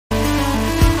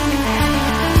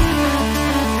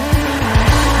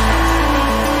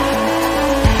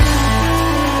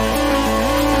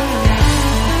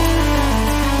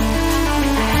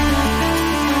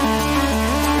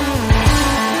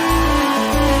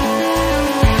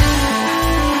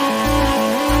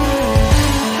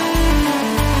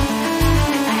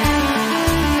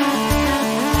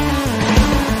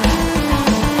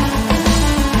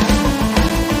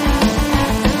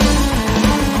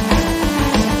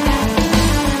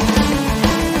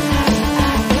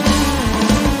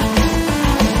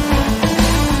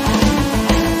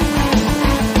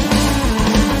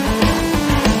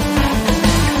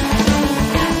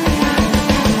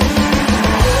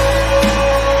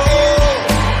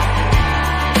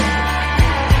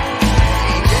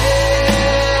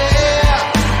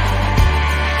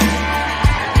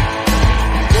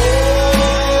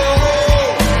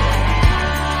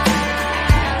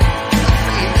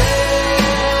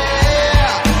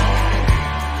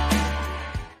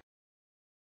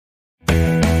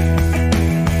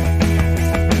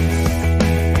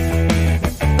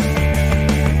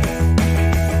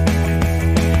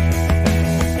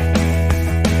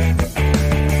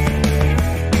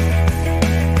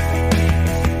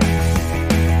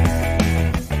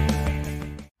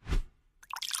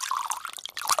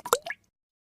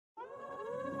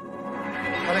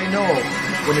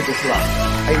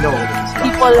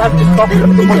have to talk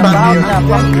about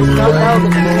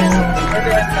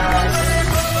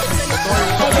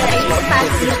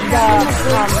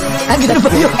Ganun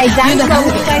ba yun? Exactly.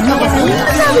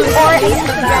 Or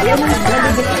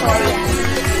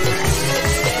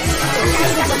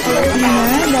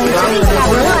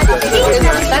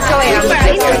that's the way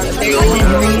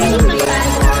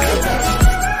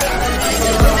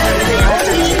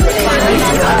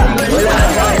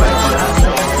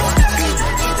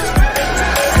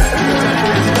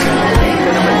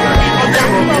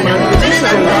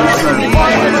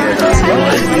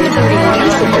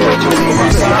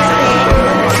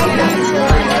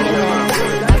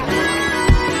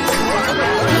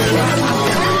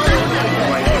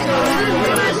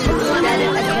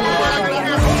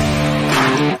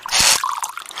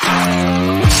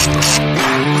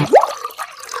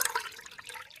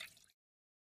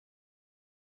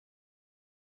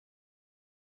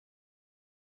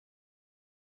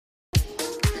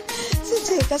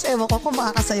Kasi ewan ko kung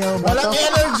makakasayaw ba walang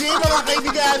energy, mga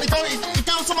kaibigan.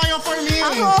 Ikaw sumayaw for me.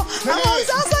 Ako,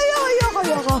 sasayaw.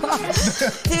 Ayoko.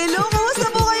 Hello,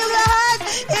 kumusta po kayong lahat?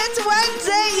 It's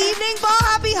Wednesday evening po.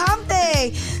 Happy Hump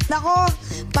Day. Nako,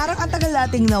 parang ang tagal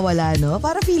nating nawala, no?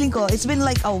 Parang feeling ko, it's been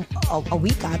like a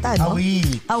week ata, no?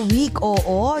 A week,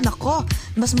 oo. Nako,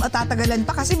 mas matatagalan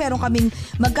pa kasi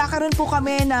magkakaroon po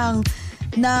kami ng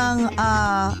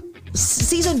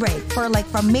season break for like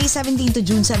from May 17 to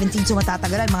June 17, so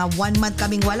matatagalan. Mga 1 month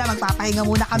kaming wala, magpapahinga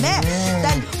muna kami.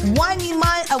 Then 1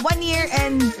 year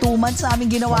and 2 months namin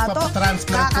ginawa to.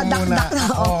 Kakadakdak na.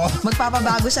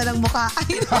 Magpapabago siya ng mukha.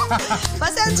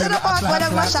 Pasensya na po at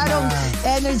walang masyadong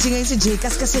energy ngayon si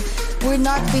Jcas kasi we're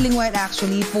not feeling well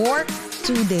actually for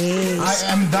 2 days.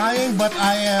 I am dying, but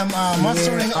I am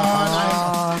mustering on.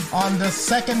 I'm on the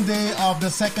second day of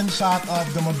the second shot of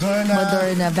the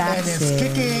Moderna vaccine. And it's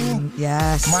kicking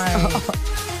my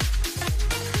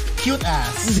cute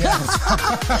ass. Yes.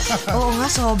 Oo nga,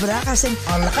 sobra. Kasi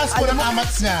ang lakas po ng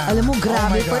amats niya. Alam mo,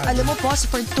 grabe. Alam mo po,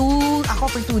 for 2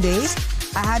 days,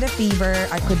 I had a fever.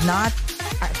 I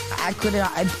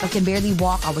can barely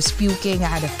walk. I was puking. I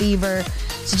had a fever.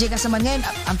 So, Jcas naman ngayon,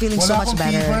 I'm feeling so much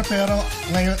better. Wala akong fever, pero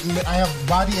ngayon, I have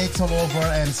body aches all over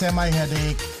and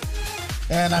semi-headache.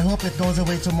 And I hope it goes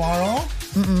away tomorrow.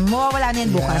 Mawawala na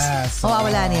yan bukas. Yes,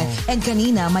 Mawawala na yan. And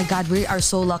kanina, my God, we are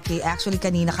so lucky. Actually,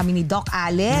 kanina kami ni Doc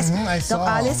Alice. Doc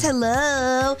Alice,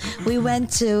 hello! We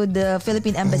went to the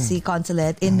Philippine Embassy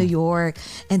Consulate in New York.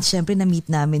 And syempre, na-meet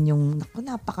namin yung,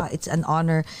 it's an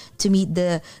honor to meet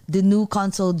the new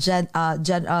Consul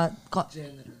General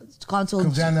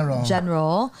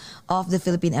of the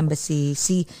Philippine Embassy.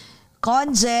 Si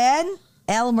Conjen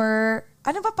Elmer,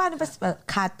 paano ba?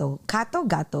 Cato. Kato.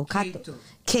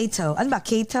 Ano ba?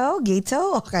 Kato?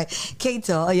 Okay.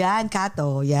 Kato. Ayan,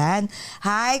 Kato. Ayan.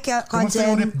 Hi, Conjen. Kumusta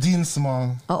yung ripped jeans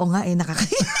mo? Oo nga,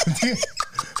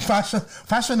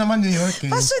 Fashion naman New York.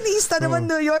 Fashionista naman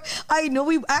New York. I know.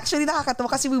 We actually nakakatawa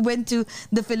kasi we went to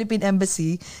the Philippine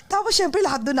Embassy. Tapos syempre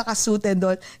lahat doon nakasuit and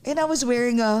all. And I was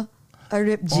wearing a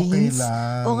ripped jeans. Okay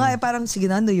lang. Oo nga, parang sige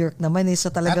na, New York naman eh.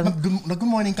 So talagang... At good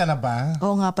morning ka na ba?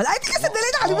 Oo nga pala. Ay, di kasi dali,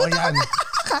 nakalimutan ko na.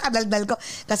 Kakadaldal ko.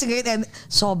 Kasi ngayon,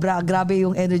 grabe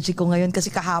yung energy ko ngayon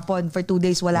kasi kahapon, for 2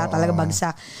 days, wala talaga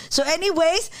bagsak. So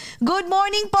anyways, good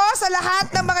morning po sa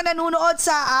lahat ng mga nanonood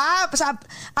sa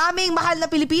aming mahal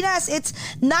na Pilipinas. It's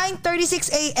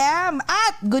 9:36 a.m.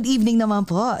 At good evening naman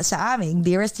po sa aming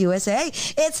dearest USA.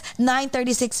 It's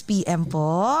 9:36 p.m.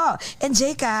 po. And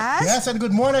Jcas? Yes, and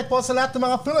good morning po sa lahat ng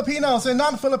mga Filipinos and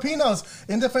non-Filipinos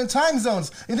in different time zones,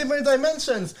 in different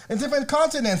dimensions, in different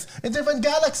continents, in different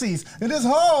galaxies, in this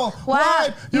whole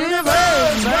wide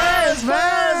universe.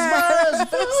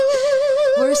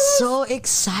 We're so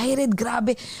excited.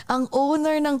 Grabe. Ang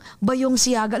owner ng Bayong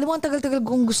Siaga. Alam mo, ang tagal-tagal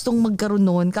kong gustong magkaroon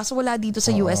noon kaso wala dito sa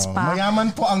US pa.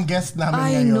 Mayaman po ang guest namin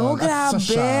ngayon. I know, grabe.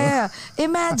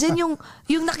 Imagine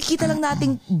yung nakikita lang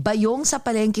nating bayong sa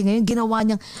palengke ngayon, ginawa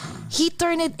niyang, he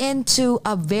turned it into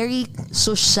a very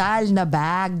social na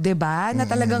bag, diba? Na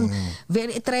talagang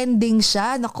very trending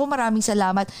siya. Naku, maraming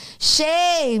salamat.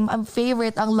 Shame! Ang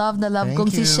favorite, ang love na love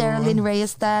kong si Sherilyn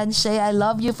Reyes Tan. Shay, I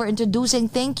love you for introducing.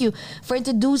 Thank you for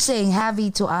introducing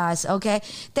Javi to us. Okay?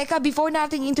 Teka, before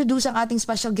natin introduce ang ating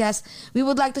special guest, we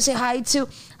would like to say hi to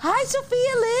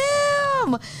Sophia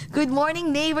Lim! Good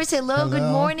morning, neighbors. Hello.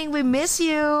 Good morning. We miss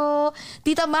you.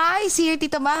 Tita Ma is here.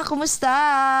 Tita Ma, kumusta?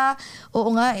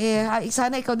 Oo nga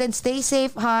sana ikaw din. Stay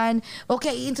safe, Han.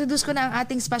 Okay, i-introduce ko na ang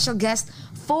ating special guest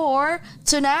for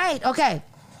tonight. Okay.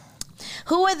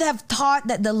 Who would have thought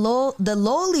that the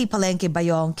lowly Palenque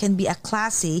Bayong can be a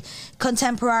classy,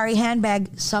 contemporary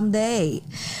handbag someday?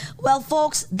 Well,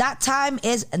 folks, that time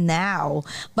is now.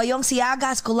 Bayong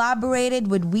Siaga has collaborated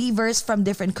with weavers from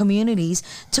different communities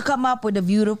to come up with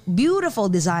beautiful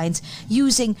designs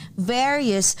using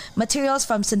various materials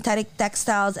from synthetic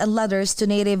textiles and leathers to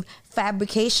native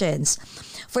fabrications.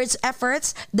 For its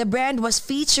efforts, the brand was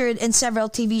featured in several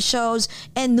TV shows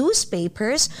and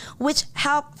newspapers, which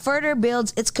helped further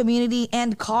build its community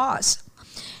and cause.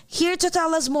 Here to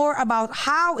tell us more about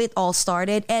how it all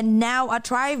started and now a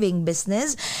thriving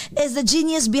business is the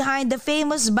genius behind the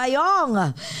famous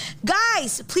Bayong.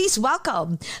 Guys, please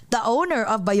welcome the owner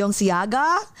of Bayong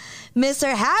Siaga,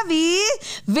 Mr. Javi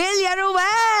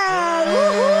Villaruel.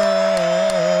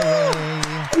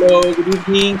 Hello, good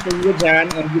evening to you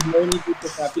dyan and good morning dito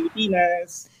sa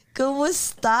Pilipinas.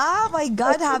 Kumusta? My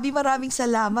God, Javi, maraming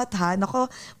salamat ha.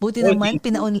 Nako, buti naman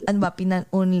pinaunlakan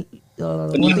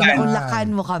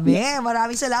mo kami.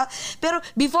 Maraming salamat. Pero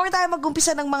before tayo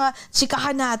mag-umpisa ng mga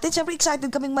chikahan natin, syempre excited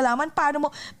kaming malaman paano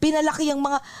mo pinalaki yung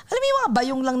mga, alam mo yung mga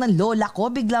bayong lang ng lola ko,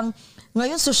 biglang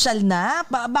ngayon social na,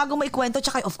 bago mo ikwento,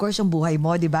 tsaka of course yung buhay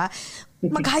mo, di ba?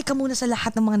 Mag-hi ka muna sa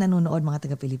lahat ng mga nanonood, mga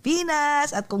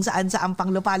taga-Pilipinas, at kung saan-saan pang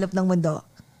lupalop ng mundo.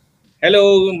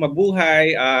 Hello,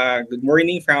 mabuhay. Good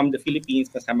morning from the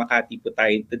Philippines. Nasa Makati po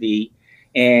tayo today.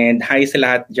 And hi sa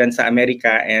lahat dyan sa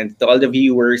Amerika and to all the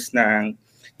viewers ng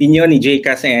ninyo ni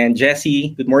Jcas and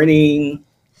Jessie. Good morning.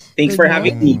 Thanks for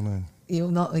having me. Oh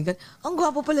my God. Ang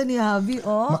gwapo pala ni Javi,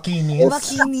 oh. Makinis.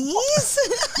 Makinis.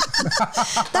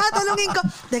 Tatanungin ko,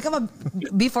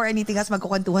 before anything else,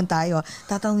 magkukwentuhan tayo.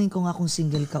 Tatanungin ko nga kung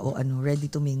single ka o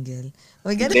ready to mingle. Oh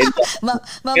my God.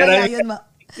 Mamaya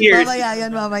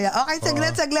yun, Mamaya. Okay,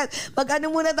 saglit.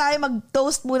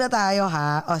 Mag-toast muna tayo,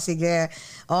 ha? O, sige.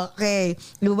 Okay.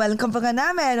 Welcome pa nga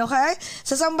namin, okay?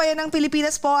 Sa sambayan ng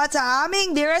Pilipinas po at sa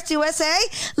aming dearest USA,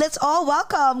 let's all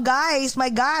welcome, guys, my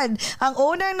God, ang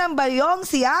owner ng Bayong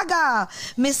Siaga,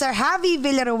 Mr. Javi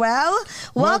Villaruel.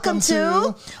 Welcome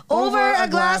to Over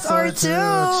a Glass or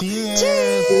Two.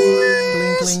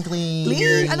 Cheers!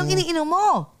 Cling. Anong iniinom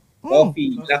mo?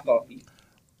 Coffee, black coffee.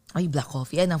 Ay, black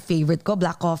coffee. Yan ang favorite ko,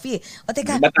 black coffee. O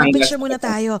teka, Batangas. picture muna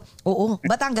tayo. Oo,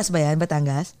 Batangas ba yan?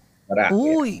 Batangas? Marami.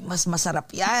 Uy, mas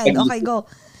masarap yan. Okay, go.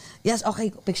 Yes,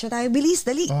 okay. Picture tayo. Bilis,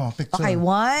 dali. Oh, picture. Okay,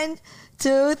 1,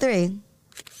 2,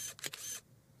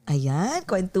 3. Ayan,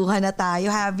 kwentuhan na tayo,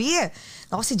 Javi.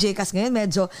 Ako si Jcas ngayon,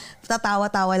 medyo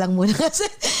tatawa-tawa lang muna kasi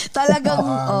talagang,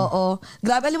 oo.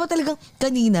 Grabe, alam mo talagang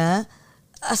kanina,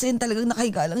 as in talagang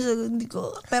nakahiga lang siya, hindi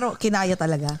ko, pero kinaya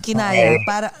talaga. Kinaya.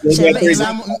 Para, syempre,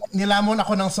 nilamon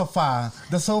ako ng sofa.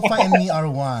 The sofa and me are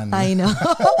one. I know.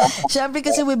 Syempre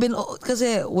kasi we've been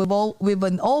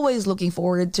always looking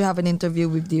forward to have an interview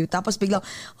with you. Tapos biglang,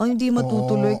 hindi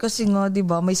matutuloy kasi nga, di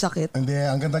ba, may sakit. Hindi,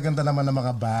 ang ganda-ganda naman ng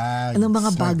mga bags. Anong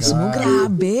mga bags mo?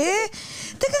 Grabe.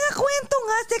 Teka nga, kwento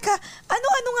nga. Teka,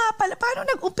 ano nga pala? Paano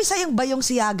nag-umpisa yung Bayong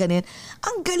Siaga nin?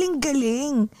 Ang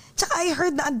galing-galing. Tsaka I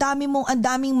heard na ang daming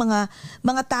mga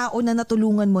tao na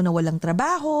natulungan mo na walang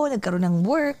trabaho, nagkaroon ng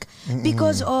work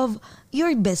because of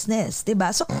your business, 'di ba?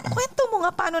 So kwento mo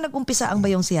nga paano nag-umpisa ang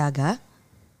Bayong Siaga?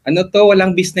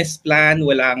 Walang business plan,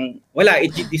 wala.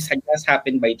 This just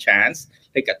happened by chance.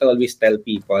 Like I always tell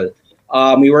people.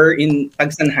 We were in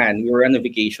Tagsanhan. We were on a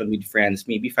vacation with friends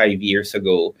maybe 5 years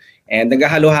ago. And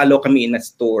naghahalo-halo kami in a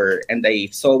store. And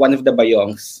I saw one of the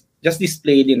bayongs just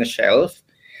displayed in a shelf.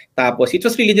 Tapos, it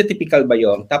was really the typical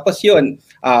bayong. Tapos yun,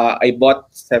 I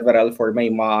bought several for my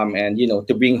mom and,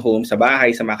 to bring home sa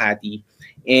bahay, sa Makati.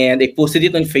 And I posted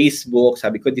it on Facebook.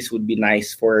 Sabi ko, this would be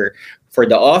nice for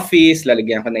the office.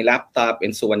 Lalagyan ko ng laptop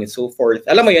and so on and so forth.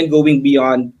 Alam mo yun, going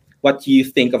beyond what you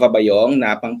think of a bayong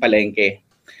na pang palengke.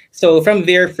 So from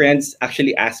there, friends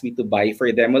actually asked me to buy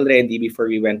for them already before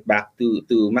we went back to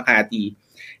Makati.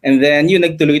 And then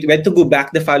nagtuloy, we had to go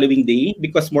back the following day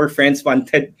because more friends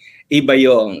wanted a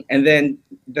bayong. And then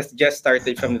that just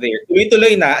started from there.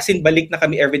 Tuloy-tuloy na, as in balik na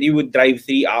kami every day. We would drive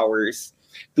 3 hours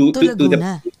to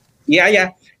the...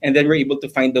 Yeah. And then we're able to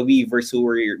find the weavers who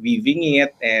were weaving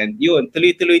it. And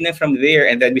tuloy-tuloy na from there.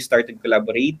 And then we started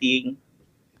collaborating.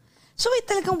 So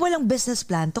talagang walang business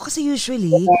plan to kasi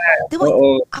usually, di ba,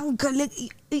 ang galing,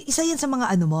 isa yan sa mga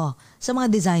sa mga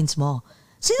designs mo.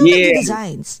 Sino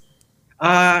nag-designs?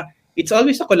 It's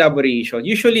always a collaboration.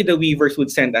 Usually the weavers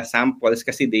would send us samples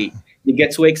kasi they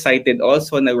get so excited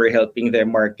also na we're helping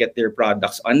them market their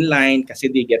products online kasi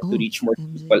they get to reach more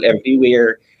people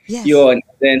everywhere. Yes. Yun.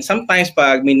 Then sometimes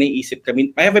pag may naisip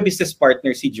kami, I have a business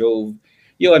partner si Jove.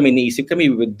 yun, may naisip kami,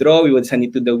 we would draw, we would send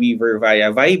it to the weaver via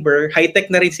Viber.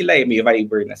 High-tech na rin sila, may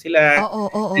Viber na sila.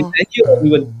 Oo. And then we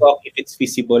would talk if it's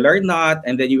feasible or not,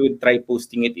 and then you would try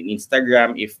posting it in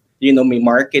Instagram if, may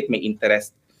market, may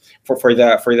interest for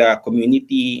the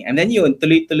community. And then yun,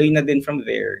 tuloy-tuloy na din from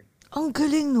there. Ang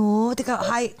galing, no? Teka,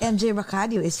 hi, MJ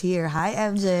Mercadio is here. Hi,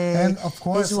 MJ. And of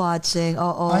course, is watching.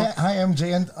 Oo. Hi,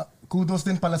 MJ. And kudos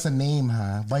din pala sa name,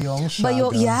 ha? Bayong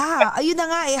Siaga. Yeah. Ayun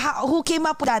na nga eh. Who came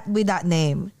up with that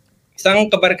name? Isang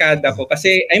kabarkada ko.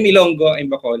 Kasi I'm Ilonggo, I'm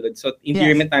Bacolod. So,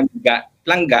 endearment namin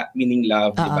plangga, meaning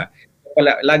love, di ba?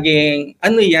 Laging,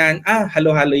 ano yan?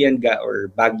 Halo-halo yan ga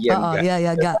or bag yan ga.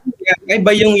 Yeah, ga. Ay,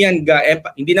 bayong yan ga.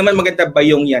 Hindi naman maganda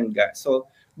bayong yan ga. So,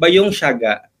 bayong siya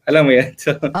ga. Alam mo yan?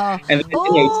 So, and then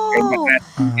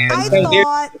I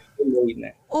thought,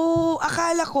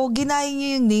 akala ko, ginaya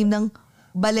niyo yung name ng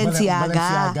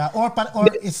Balenciaga. Or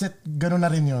is it gano'n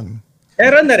na rin yun?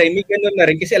 Meron na rin, may gano'n na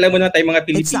rin. Kasi alam mo na tayo mga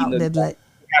Pilipino. It sounded like...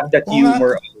 have that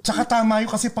humor. Tsaka tama yun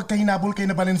kasi pagka hinabol kayo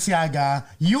na Balenciaga,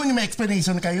 yun yung may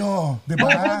explanation kayo. Diba?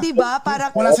 Oo, diba?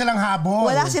 Parang, wala silang habol.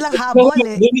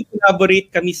 Collaborate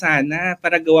kami sana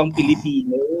para gawang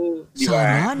Pilipino. Diba?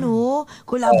 Sana, no?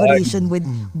 Collaboration with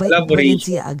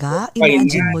Balenciaga.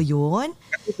 Imagine mo yun?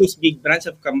 Kasi those big brands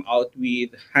have come out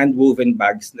with hand-woven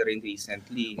bags na rin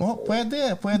recently.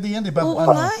 Pwede yan. Diba?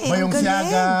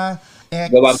 Balenciaga,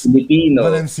 gawang Pilipino.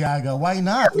 Balenciaga. Why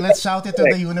not? Let's shout it to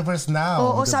the universe now.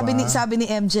 Oo, diba? sabi ni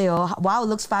MJ, wow,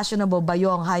 looks fashionable.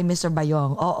 Bayong. Hi, Mr.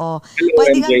 Bayong. Oo. Hello,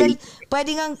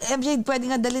 Pwede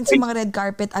nga dalhin sa mga red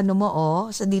carpet,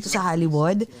 dito sa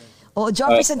Hollywood.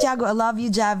 Joffrey Santiago, I love you,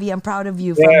 Javi. I'm proud of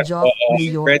you from New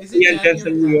York.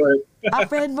 From New York. A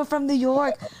friend mo from New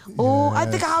York. I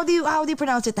think, how do you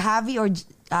pronounce it? Javi or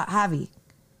Javi?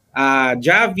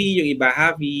 Javi, yung iba,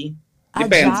 Javi.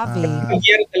 Depends.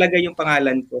 Javi talaga yung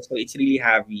pangalan ko. So, it's really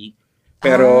Javi.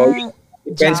 Pero,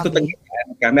 depends kung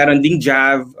tagihan ka. Meron ding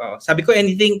Jav. Sabi ko,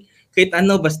 anything, kahit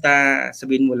basta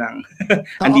sabihin mo lang.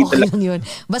 Andito lang yun.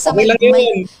 Basta may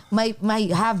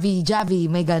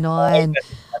Javi, may ganon.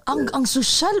 Ang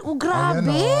social,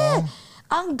 grabe.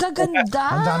 Ang gaganda.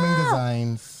 Ang daming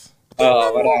designs.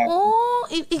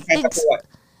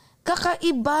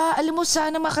 Kakaiba. Alam mo,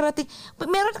 sana makarating.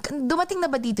 Dumating na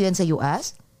ba dito yan sa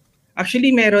US?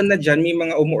 Actually, meron na dyan. May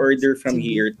mga umu-order from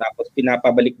here. Tapos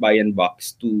pinapabalik bayan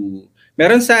box to...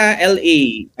 Meron sa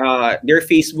LA. Their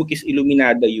Facebook is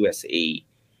Illuminada USA.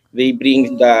 They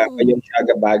bring the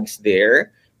Balenciaga bags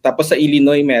there. Tapos sa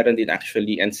Illinois, meron din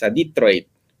actually. And sa Detroit.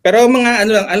 Pero mga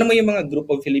alam mo yung mga group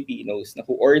of Filipinos na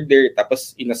who order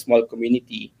tapos in a small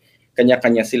community,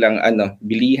 kanya-kanya silang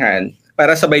bilihan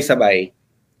para sabay-sabay.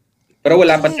 Pero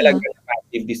wala pa talaga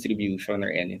active distribution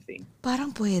or anything. Parang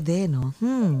pwede, no?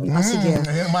 Sige.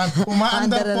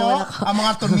 Umaandar po ang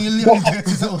mga tornilyo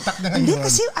sa utak na ngayon. Hindi,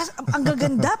 kasi ang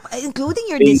gaganda, including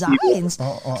your designs.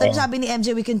 Sabi ni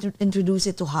MJ, we can introduce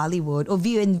it to Hollywood.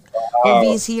 Ovi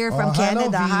is here from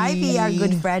Canada. Hi, V, our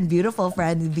good friend, beautiful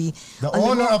friend, V. The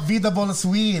owner of Vidable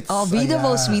Sweets.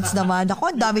 Vidable Sweets naman.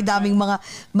 Ako, ang dami-daming mga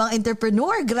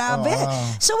entrepreneur. Grabe.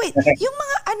 So wait, yung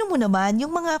mga mo naman,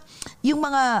 yung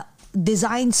mga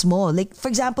designs mo, like for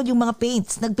example yung mga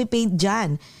paints, nagpe-paint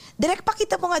dyan. Direct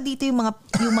pakita mo nga dito yung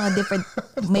mga different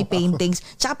may paintings.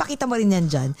 Tsaka pakita mo rin yan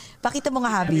dyan. Pakita mo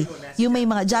nga, Javi, yung may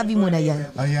mga Javi muna yan.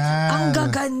 Ayan. Ang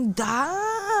gaganda.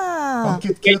 Ang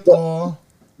cute-cute oh.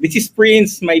 This is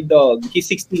Prince, my dog. He's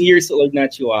 16 years old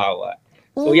na Chihuahua.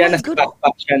 So yan, nasa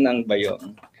backpack siya ng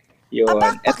bayong. Yun.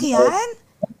 Backpack yan?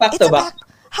 Back to back.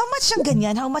 How much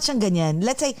ang ganyan?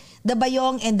 Let's say, the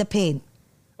bayong and the paint.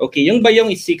 Okay, yung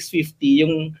bayong is 650.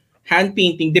 Yung hand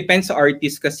painting, depends sa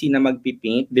artist kasi na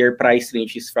magpipaint. Their price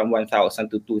range is from 1,000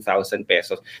 to 2,000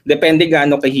 pesos. Depende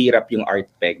gaano kahirap yung art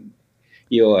peg.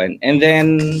 Yun. And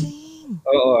then,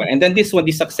 this one,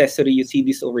 this accessory, you see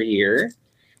this over here.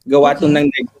 Gawa to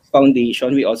ng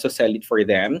foundation. We also sell it for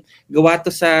them. Gawa to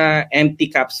sa empty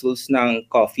capsules ng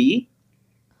coffee.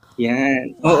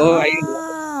 Yan.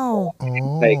 Wow.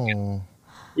 Like, yun.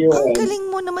 Ang galing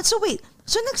mo naman. So wait,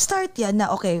 so nag-start yan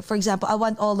na, okay, for example, I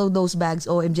want all of those bags,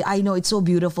 OMG, I know it's so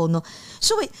beautiful, no?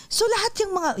 So wait, so lahat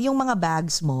yung mga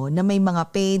bags mo na may mga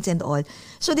paints and all,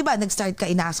 so di ba, nag-start ka,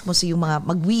 inask mo sa yung mga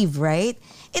mag-weave, right?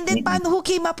 And then, who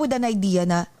came up with an idea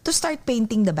na to start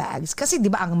painting the bags? Kasi di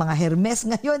ba, ang mga Hermes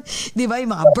ngayon, di ba,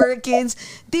 yung mga Birkins,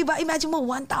 di ba, imagine mo,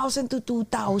 1,000 to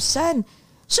 2,000.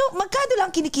 So, magkano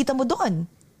lang kinikita mo doon?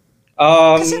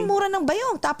 Kasi mura ng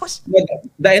bayong. Tapos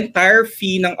the entire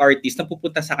fee ng artist na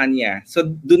pupunta sa kanya. So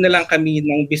doon na lang kami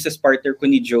ng business partner ko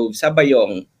ni Jove sa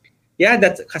bayong. Yeah,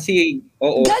 that's kasi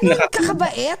ganun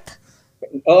kakabait.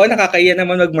 Oo, nakakaya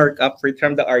naman mag-mark up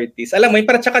from the artist. Alam mo,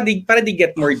 para di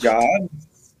get more jobs.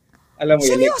 Alam mo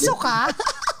yun. Seryoso ka?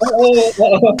 Oo.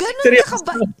 Ganun Seryoso. ka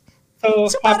ba?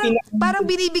 So, So happy parang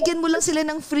binibigyan mo lang sila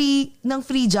ng free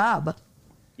job. And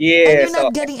Yes. you're not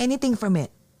getting anything from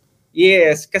it.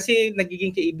 Yes, kasi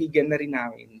nagiging kaibigan na rin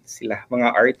namin sila, mga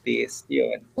artist,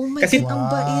 yun. Oh my Kasi God, ang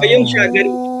Wow. bait so yung mo. sugar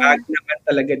bag naman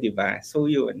talaga, di ba? So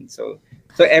yun. So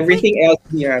everything else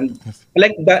yan,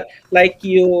 like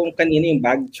yung kanina yung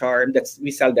bag charm,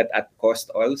 we sell that at cost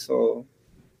also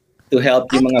to help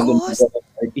yung At mga cost? gumagawa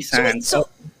artisans. So,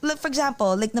 like for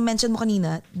example, like na-mention mo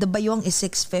kanina, the bayong is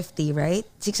 650, right?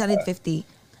 650.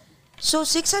 So,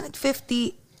 650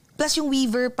 plus yung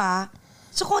weaver pa.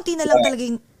 So, konti na lang talaga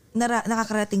yung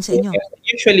nakakarating sa inyo.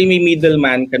 Usually may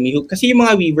middleman kami kasi yung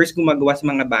mga weavers gumagawa sa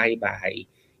mga bahay-bahay.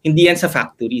 Hindi yan sa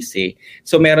factories eh.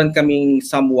 So meron kaming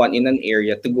someone in an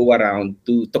area to go around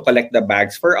to collect the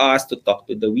bags for us, to talk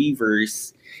to the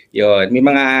weavers. Yun.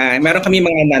 Meron kami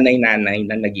mga nanay-nanay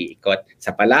na nag-iikot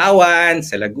sa Palawan,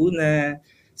 sa Laguna,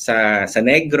 sa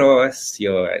Negros,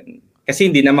 yun. Kasi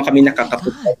hindi naman kami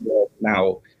nakakapunta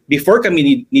now. Before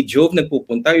kami ni Jove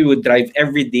nagpupunta, we would drive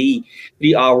every day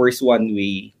 3 hours one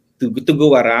way to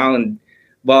go around.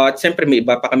 But siyempre may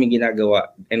iba pa kami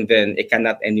ginagawa, and then I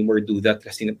cannot anymore do that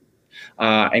kasi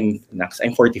I'm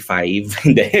 45.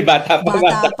 Hindi, bata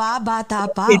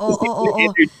pa. Oo.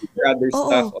 Other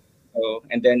stuff.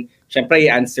 And then siyempre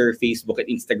I answer Facebook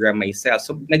and Instagram myself.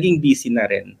 So naging busy na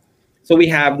rin. So we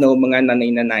have mga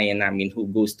nanay-nanayan namin who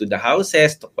goes to the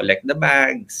houses to collect the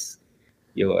bags.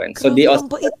 Yun. So they also,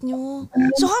 ang bait nyo.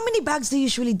 So how many bags do you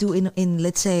usually do in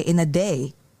let's say in a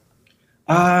day?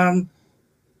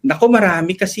 Nako,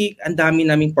 marami kasi ang dami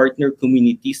naming partner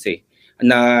communities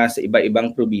na sa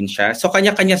iba-ibang probinsya. So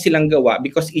kanya-kanya silang gawa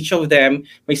because each of them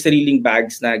may sariling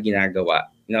bags na ginagawa.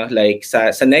 You know, like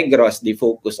sa Negros, they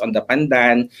focus on the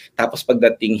pandan. Tapos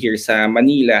pagdating here sa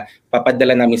Manila,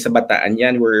 papadala namin sa Bataan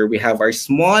yan where we have our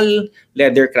small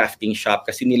leather crafting shop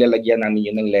kasi nilalagyan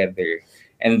namin yun ng leather.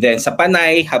 And then sa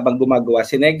Panay, habang gumagawa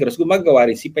si Negros, gumagawa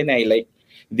rin si Panay like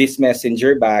this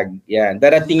messenger bag. Yan.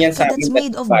 Darating yan sa amin. That's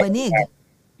made of banig.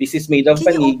 This is made of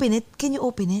banig. Can you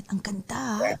open it? Ang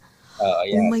ganda. Yeah.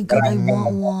 Oh my God, I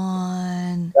want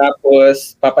one.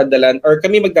 Tapos, papadalan, or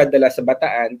kami magdadala sa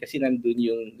Bataan kasi nandun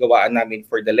yung gawaan namin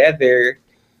for the leather.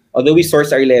 Although we source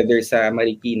our leather sa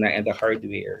Marikina and the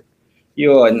hardware.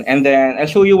 Yun. And then, I'll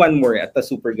show you one more at the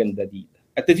super ganda dito.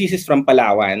 At this is from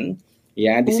Palawan.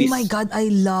 Yeah, this is... my God, I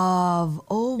love.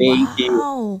 Oh, Thank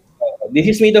wow. This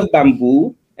is made of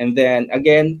bamboo. And then,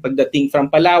 again, pagdating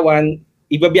from Palawan,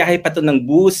 ibabiyahe pa to ng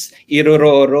bus,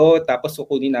 irororo, tapos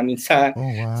kukunin namin sa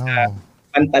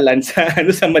Pantalan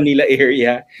sa Manila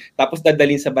area, tapos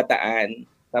dadalhin sa Bataan,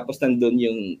 tapos nandun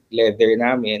yung leather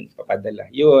namin,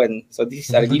 papadala. Yun. So this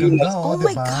is really nice. Oh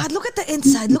my God, look at the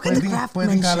inside. Look at the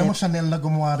Pwedeng kala mo craftsmanship. Chanel na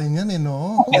gumawa rin yan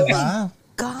no? Oh Diba? my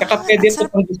God. Saka pwede ito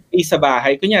pang display sa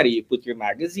bahay. Kunyari, you put your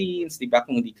magazines, di ba,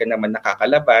 kung hindi ka naman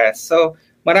nakakalabas. So,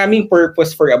 maraming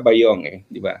purpose for a bayong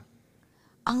di ba?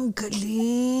 Ang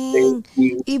galing.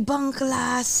 Ibang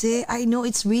klase. I know,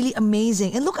 it's really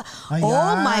amazing. And look,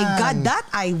 oh my God, that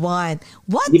I want.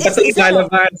 What Di pa ito is that?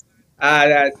 ilalabas.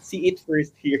 See it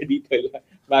first here dito lang.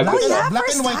 Bago yeah, Black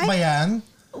first and white time? ba yan?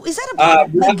 Is that a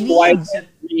black, green? white, and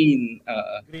green.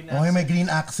 May green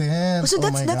accent. So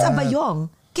that's my a God. bayong.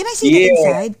 Can I see the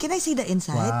inside? Can I see the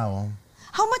inside? Wow.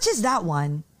 How much is that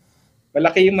one?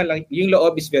 Malaki yung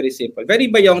loob is very simple. Very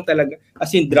bayong talaga.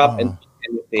 As in drop and pick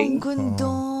Ang anything. ganda.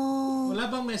 Wala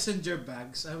bang messenger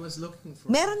bags? I was looking for.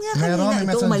 Meron nga Meron, kanina. may Ito,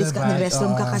 messenger umalis ka. bag.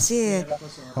 Nag-restroom ka kasi.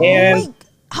 And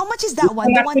How much is that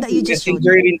one? The one that you just showed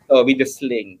messenger me? rin to with the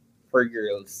sling for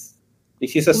girls.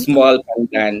 This is a small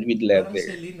pandan with leather.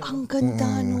 Ang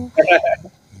ganda, no?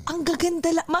 Ang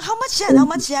gaganda lang. How much yan? How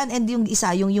much yan? And yung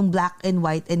isa, yung black and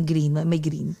white and green. May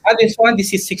green.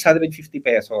 This is 650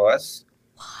 pesos.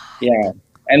 Yeah.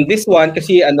 And this one,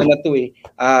 kasi ano na to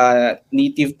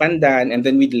native pandan and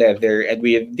then with leather and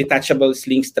with detachable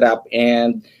sling strap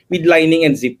and with lining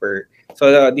and zipper.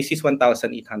 So this is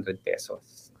 1,800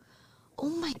 pesos. Oh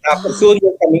my Tapos God. soon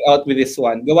we're coming out with this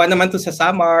one. Gawa naman to sa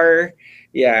Samar.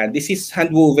 Yeah, this is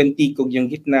hand-woven tikog yung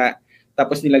gitna.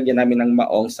 Tapos nilagyan namin ng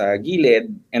maong sa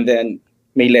gilid and then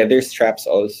may leather straps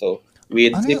also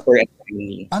with zipper and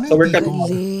lining. So we're coming out.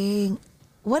 Galing.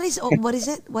 What is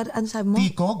it? What ano sabi mo?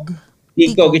 Tikog?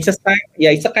 Tikog, it's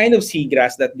a kind of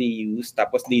seagrass that they use.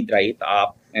 Tapos they dry it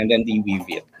up and then they weave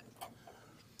it.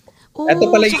 Oh,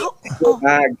 Ito pala yung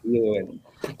bag. Yun.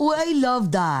 Oh, I love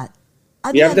that.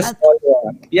 Ano We have yan? the small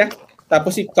one. Yeah.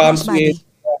 Tapos it comes Crossbody. with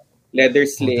leather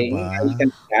sling. diba? You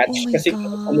can catch. Oh my kasi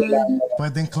God. ano lang.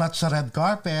 Pwedeng clutch sa red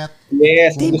carpet.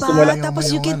 Yes. Diba? Gusto mo lang. Tapos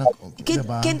you can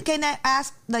Diba? Can I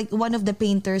ask like one of the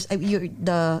painters,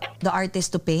 the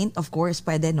artist to paint? Of course,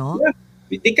 pwede, no?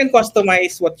 Yeah. They can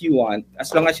customize what you want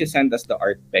as long as you send us the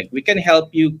art peg. We can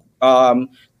help you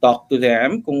talk to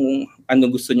them kung ano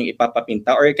gusto nyo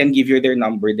ipapapinta, or I can give you their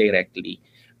number directly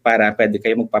para pwede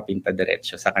kayo magpapinta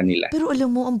diretso sa kanila. Pero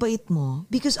alam mo, ang bait mo.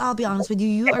 Because I'll be honest with you,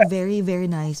 you are very, very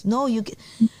nice. No,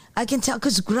 I can tell,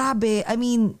 because grabe, I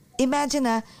mean, imagine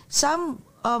some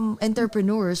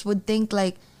entrepreneurs would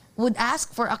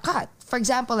ask for a cut. For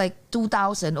example, like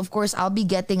 2,000. Of course, I'll be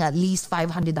getting at least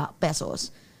 500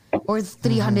 pesos or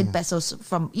 300 pesos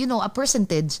from, a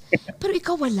percentage. Pero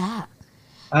ikaw wala.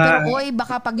 Pero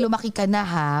baka pag lumaki ka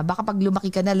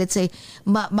na, let's say,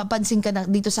 mapansin ka na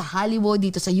dito sa Hollywood,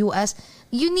 dito sa US,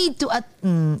 you need to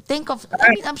think of,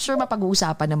 I mean, I'm sure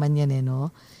mapag-uusapan naman yan,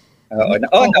 no?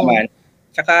 Oo naman.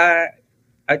 Tsaka,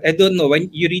 I don't know,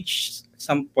 when you reach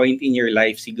some point in your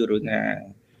life, siguro na,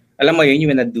 alam mo yun, you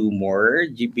wanna do more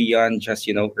beyond just,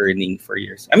 earning for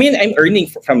years. I mean, I'm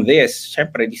earning from this.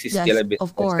 Syempre, this is still a business.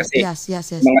 Of course. Kasi Yes.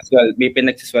 may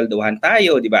pinagsisweldohan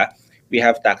tayo, di ba? We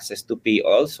have taxes to pay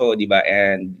also, di ba?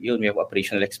 And we have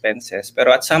operational expenses.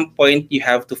 Pero at some point, you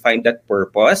have to find that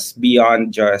purpose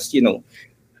beyond just,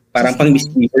 parang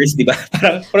pang-misgivers, di ba?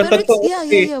 Parang totoo.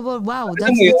 Yeah. Well, wow.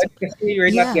 That's kasi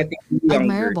you're not getting younger.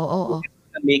 Admirable. Oo.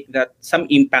 Make that some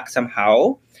impact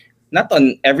somehow, not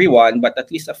on everyone, but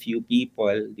at least a few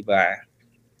people, di ba?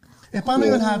 Paano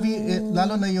yun, Javi?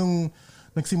 Lalo na yung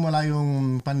nagsimula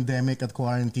yung pandemic at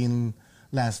quarantine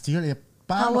last year,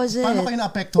 paano kayo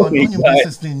na-apektuhan nun yung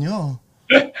business ninyo?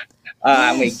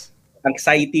 My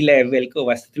anxiety level ko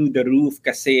was through the roof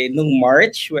kasi nung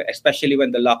March, especially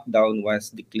when the lockdown was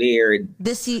declared.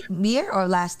 This year or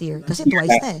last year? Kasi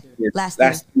twice na eh.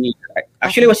 Last year.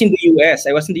 Actually, I was in the US.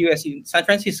 I was in the US in San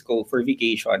Francisco for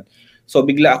vacation. So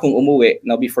bigla akong umuwi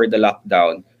before the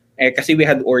lockdown. Kasi we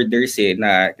had orders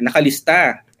na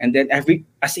nakalista. And then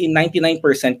as in 99%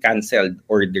 canceled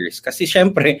orders. Kasi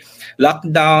syempre,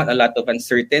 lockdown, a lot of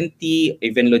uncertainty,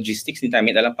 even logistics, hindi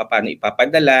namin alam paano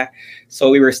ipapadala. So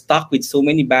we were stuck with so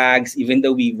many bags, even the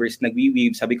weavers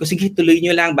nagwi-weave. Sabi ko, sige, tuloy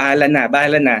nyo lang, bahala na.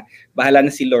 Bahala na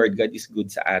si Lord, God is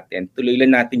good sa atin. Tuloy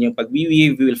lang natin yung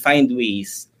pag-weave, we will find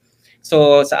ways.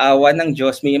 So sa awa ng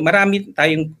Diyos, may marami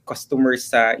tayong customers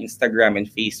sa Instagram and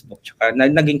Facebook. Tsaka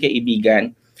naging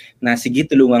kaibigan na sige,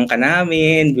 tulungan ka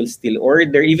namin, we'll still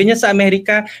order. Even yan sa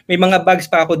Amerika, may mga bags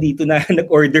pa ako dito na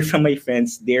nag-order from my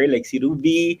friends there, like si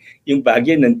Ruby, yung bag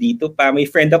yan nandito pa. May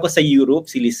friend ako sa Europe,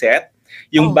 si Lisette.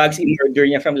 Yung bags in-order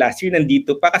niya from last year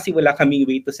nandito pa kasi wala kaming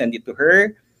way to send it to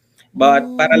her. But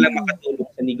para lang makatulong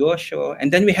sa negosyo. And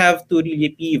then we have to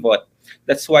really pivot.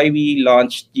 That's why we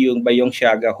launched yung Bayong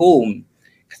Siaga Home.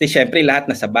 Kasi syempre lahat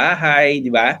nasa bahay, di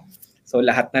ba? So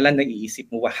lahat na lang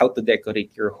nag-iisip mo how to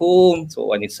decorate your home,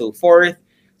 so on and so forth.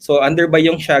 So under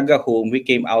Bayong Siaga Home, we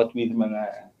came out with mga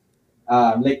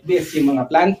like this, yung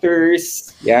mga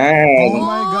planters. Yan. Oh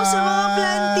my God! Sa mga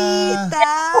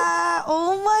plantita!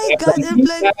 Oh my God, yung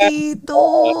plantito!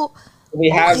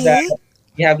 We have that.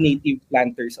 We have native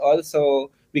planters also.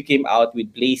 We came out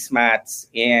with placemats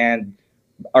and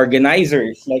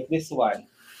organizers like this one.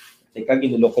 Teka,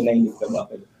 ginulo ko na yung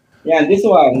bakit. Yan, this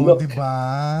one. Look.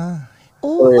 Diba?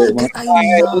 Oh my God,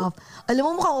 I love. Alam mo,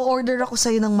 mukhang order ako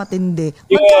sa'yo ng matindi.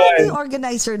 Magkano yung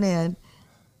organizer na yan?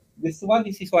 This is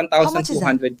 1,200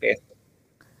 pesos.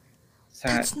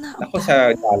 That's not bad.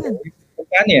 Sa dollar.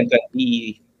 Magkano yan?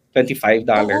 $25.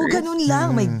 Oo, ganun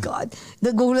lang. My God.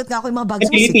 Nagulat nga ako yung mga bags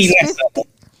mo. Pilipinas.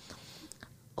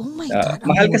 Oh my God.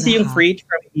 Mahal kasi yung freight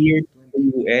from here to the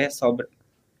US.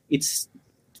 It's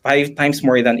 5 times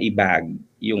more than a bag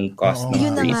yung cost.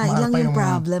 Yun na nga, ilang yung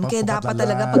problem. Kaya dapat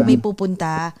talaga pag may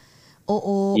pupunta,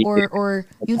 or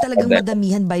yung talagang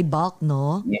madamihan by bulk,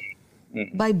 no?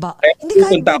 By bulk. Hindi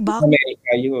kahit by bulk.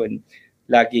 Amerika yun.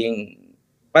 Laging,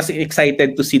 mas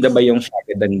excited to see the Bayong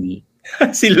Siaga than me.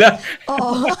 Sila.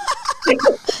 Oo.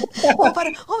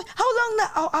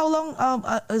 How long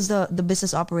is the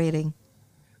business operating?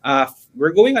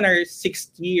 We're going on our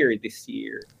 6th year this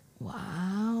year.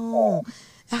 Wow.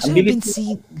 Actually, I've been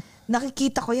seeing,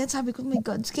 nakikita ko yan, sabi ko, oh my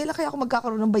God, kailan kaya ako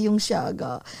magkakaroon ng Bayong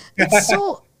Siaga?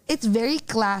 It's very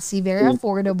classy, very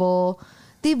affordable.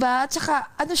 Diba?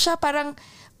 Tsaka, ano siya, parang,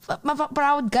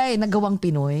 proud ka nagawang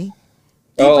Pinoy.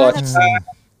 Diba?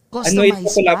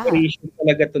 Customized collaboration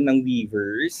talaga to ng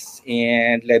weavers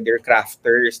and leather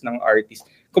crafters, ng artists.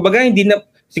 Kumbaga, hindi na,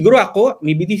 siguro ako,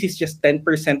 maybe this is just 10%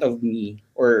 of me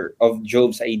or of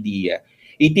Job's idea.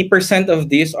 80% of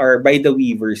this are by the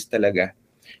weavers talaga.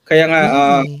 Kaya nga,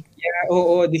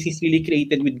 this is really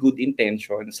created with good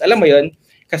intentions. Alam mo yun?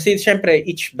 Kasi syempre,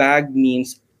 each bag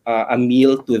means a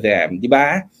meal to them. Di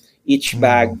ba? Each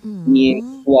bag means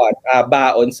what?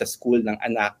 Baon sa school ng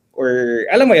anak. Or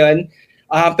alam mo yun?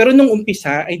 Pero nung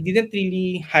umpisa, I didn't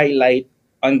really highlight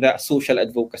on the social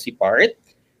advocacy part.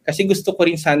 Kasi gusto ko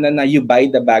rin sana na you buy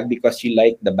the bag because you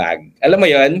like the bag. Alam mo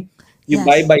yun? You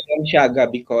buy Bayong Siaga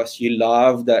because you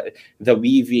love the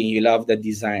weaving, you love the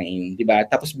design, di ba?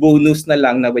 Tapos bonus na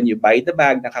lang na when you buy the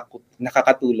bag,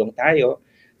 nakakatulong tayo,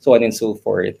 so on and so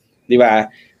forth, di ba?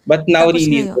 But now tapos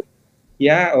really,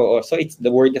 so it's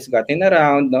the word has gotten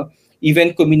around, no?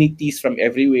 Even communities from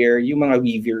everywhere, yung mga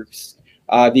weavers,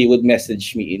 they would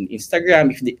message me in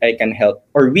Instagram if I can help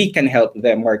or we can help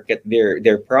them market their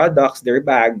products, their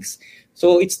bags.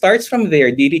 So it starts from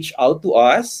there. They reach out to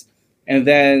us, and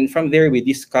then from there we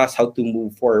discuss how to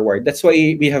move forward. That's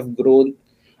why we have grown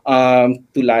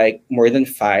to like more than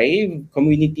 5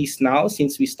 communities now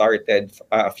since we started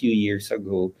a few years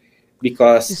ago,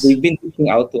 because they've been reaching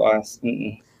out to us.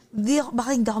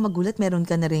 Baka hindi ako magulat, meron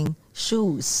ka na ring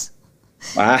shoes.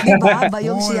 Diba?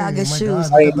 Bayong Siaga shoes.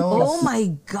 Oh my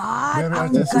God! Very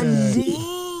Ang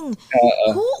galing!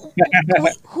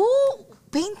 Who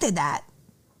painted that?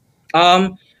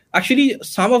 Actually,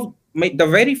 some of the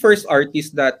very first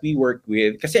artists that we worked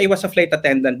with, kasi I was a flight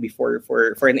attendant before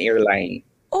for an airline.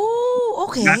 Oh,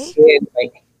 okay. Back in,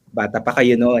 like, bata pa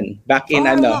kayo noon. Back in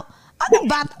Anong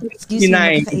bata? Excuse me,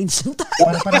 magka-age lang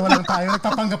tayo. Pareho lang tayo.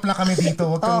 Nagpapanggap lang kami dito.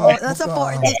 Nasa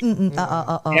 40.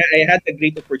 Yeah, I had the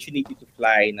great opportunity to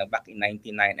fly back in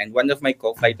 99. And one of my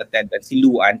co-flight attendants, si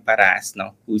Luan Paras,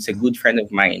 who's a good friend of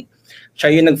mine.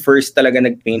 Siya yung first talaga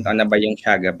nag-paint on a Bayong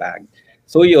Siaga bag.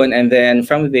 So yun, and then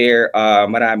from there,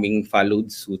 maraming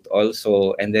followed suit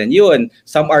also. And then yun,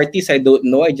 some artists I don't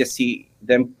know, I just see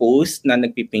them post na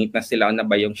nagpipaint na sila on a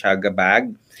Bayong Siaga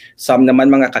bag. Some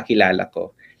naman mga kakilala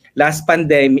ko. Last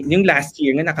pandemic, yung last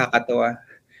year nga nakakatawa.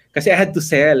 Kasi I had to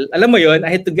sell. Alam mo yon,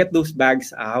 I had to get those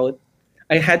bags out.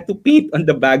 I had to paint on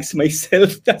the bags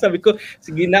myself. Sabi ko,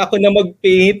 sige na ako na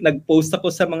mag-paint. Nag-post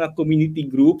ako sa mga community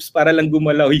groups para lang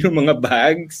gumalaw yung mga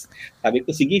bags. Sabi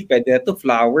ko, sige, pwede na to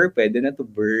flower, pwede na to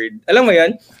bird. Alam mo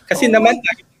yon? Kasi naman,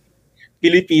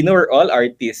 Filipino, we're all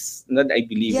artists. Not I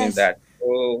believe in that.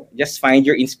 So, just find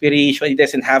your inspiration. It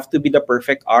doesn't have to be the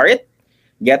perfect art.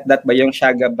 Get that Bayong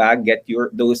Siaga bag, get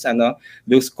those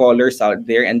colors out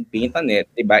there and paint on it,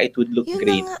 diba? It would look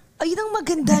great. Yun ang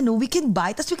maganda, no? We can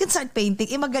buy, tapos we can start painting.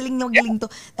 Magaling to.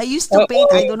 I used to paint,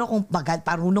 I don't know kung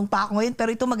parunong pa ako ngayon, pero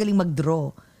ito magaling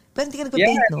mag-draw. Pero hindi ka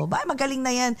nagpa-paint, no? Magaling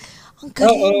na yan. Ang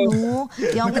galing, no?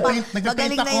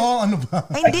 Nagpa-paint ako, ano ba?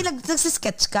 Ay, hindi,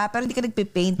 nagsisketch ka, pero hindi ka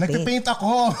nagpa-paint. Nagpa-paint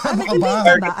ako. Ano ka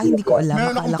ba? Ay, hindi ko alam.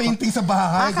 Meron akong painting sa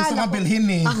bahay. Gusto nga bilhin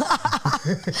eh.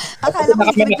 Akala ko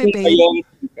hindi ka nagpa-paint.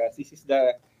 This is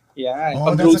the,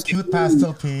 that's a cute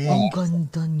pastel paint. Ang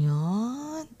ganda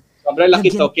niyan. Sobrang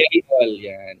laki to, kaya all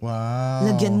yan. Wow.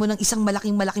 Lagyan mo ng isang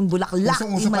malaking bulaklak.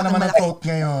 Usong-uso pa naman ang coat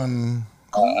ngayon.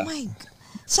 Oh my God.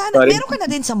 Sana, meron ka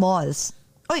na din sa malls.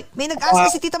 Oy, may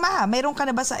nag-ask si Tita Maha, meron ka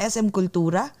na ba sa SM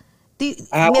Kultura?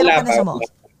 Meron ka na sa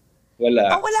malls?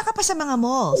 Wala. Wala ka pa sa mga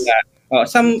malls? Wala.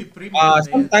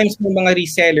 Sometimes may mga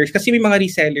resellers, kasi may mga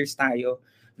resellers tayo.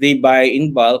 They buy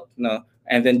in bulk, no?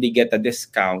 And then they get a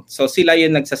discount. So sila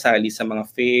yung nagsasali sa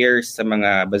mga fairs, sa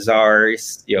mga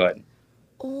bazaars, yun.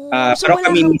 So pero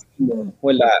kami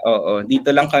wala.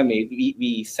 Dito lang kami.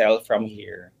 We sell from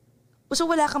here. So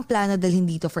wala kang plano dalhin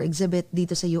dito for exhibit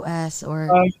dito sa US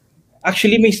or?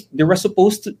 Actually, there was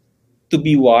supposed to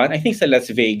be one, I think sa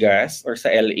Las Vegas or sa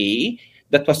LA,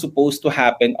 that was supposed to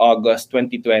happen August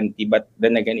 2020, but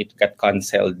then again, it got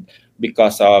canceled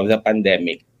because of the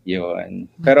pandemic. Yun.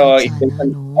 Pero if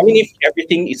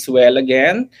everything is well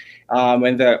again,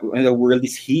 when the world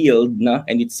is healed, no,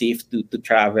 and it's safe to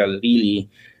travel, really,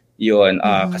 yun.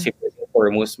 Kasi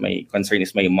foremost, my concern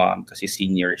is my mom kasi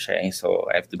senior siya, so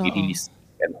I have to be really sick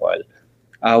and all.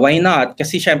 Why not?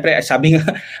 Kasi syempre, sabi nga,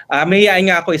 mahihain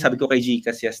nga ako, sabi ko kay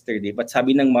Gcass yesterday, but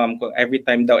sabi ng mom ko, every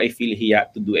time daw I feel hiya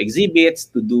to do exhibits,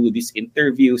 to do this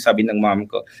interview, sabi ng mom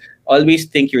ko, always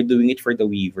think you're doing it for the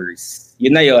weavers.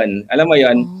 Yun na yun. Alam mo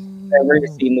yun, never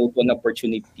say no to an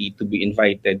opportunity to be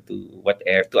invited to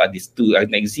whatever, to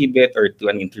an exhibit or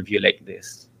to an interview like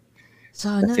this.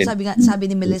 Sana, sabi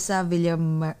ni Melissa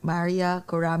Villamaria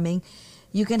Coraming,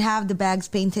 you can have the bags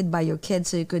painted by your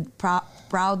kids so you could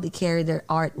proudly carry their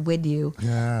art with you.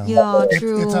 Yeah,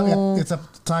 true. It's a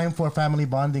time for family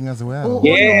bonding as well.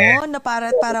 Na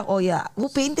parang who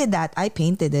painted that? I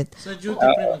painted it. Sa duty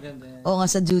free maganda yan. Nga,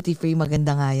 sa duty free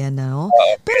maganda nga yan, no?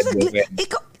 Pero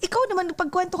ikaw naman,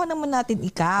 pagkwento ka naman natin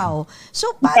ikaw.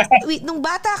 So, nung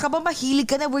bata ka ba, mahilig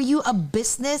ka na? Were you a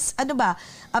business,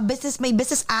 may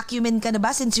business acumen ka na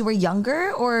ba since you were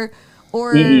younger? Or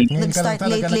Or Mm-mm. Ngayon ka lang nag-start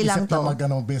talaga lately lang nag-isip na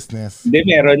to? business. Hindi,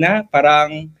 meron na.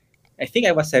 Parang, I think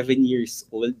I was 7 years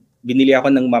old. Binili ako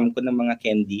ng mom ko ng mga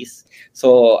candies.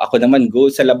 So, ako naman go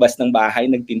sa labas ng bahay,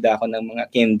 nagtinda ako ng mga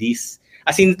candies.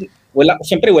 As in,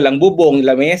 syempre walang bubong,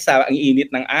 lamesa, ang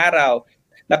init ng araw.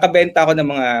 Nakabenta ako ng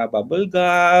mga bubble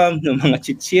gum, ng mga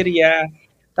chichirya.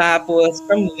 Tapos,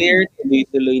 from there,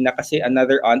 tuloy-tuloy na kasi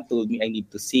another aunt told me I need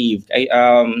to save.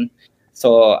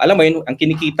 So, alam mo yun, ang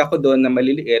kinikita ko doon na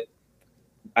maliliit,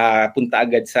 punta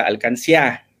agad sa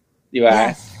alkansya. Di ba?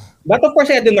 Yes. But of course,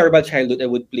 I had a normal childhood. I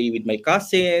would play with my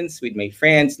cousins, with my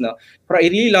friends, no. Pero I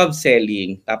really love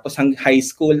selling. Tapos hang high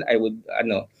school, I would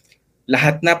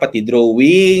lahat na, pati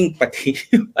drawing, pati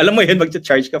alam mo yun,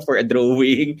 magcha-charge ka for a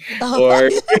drawing or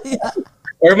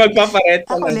magpaparent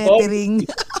ka Ako ng lettering.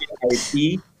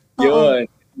 Archie. Yun.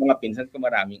 Mga pinsan ko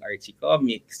maraming Archie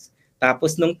comics.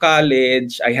 Tapos nung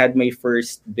college, I had my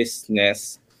first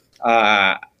business.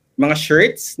 Mga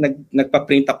shirts,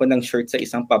 nagpa-print ako ng shirts sa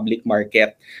isang public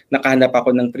market. Nakahanap ako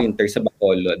ng printer sa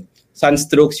Bacolod.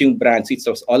 Sunstrokes yung brand. So it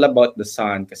was all about the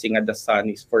sun. Kasi nga the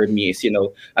sun is for me is,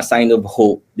 a sign of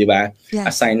hope, di ba? Yes.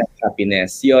 A sign of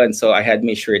happiness. Yun. So I had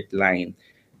my shirt line.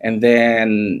 And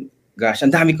then, gosh,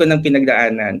 ang dami ko ng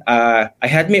pinagdaanan. I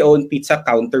had my own pizza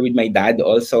counter with my dad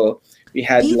also. We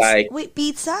had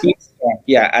Pizza?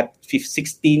 Yeah, at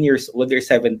 16 years old or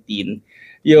 17.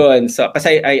 Yun. So,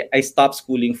 kasi I stopped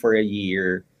schooling for a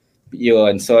year.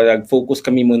 Yun. So, nag-focus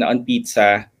kami muna on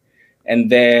pizza. And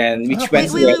then, which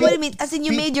went Wait a minute. As in,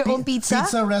 you made your own pizza?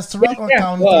 Pizza restaurant or Yeah.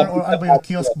 counter or ano ba yung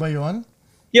kiosk ba yun?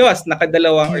 Kiosk.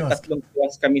 Nakadalawang or Kiosk. tatlong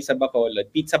kiosk kami sa Bacolod.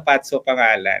 Pizza Patso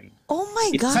pangalan. Oh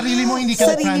my God. Sarili mo, hindi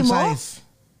ka Sarili mo? franchise.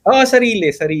 Oo,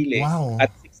 sarili. Wow.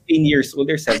 At 16 years old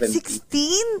or At 17.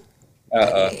 16?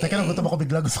 Oo. Teka lang, gutom ako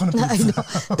bigla. Gusto ko ng I pizza. know.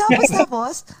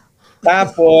 Tapos?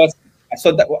 Tapos,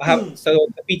 so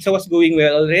the pizza was going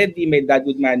well already. My dad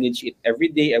would manage it every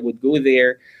day. I would go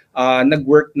there.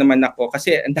 Nag-work naman ako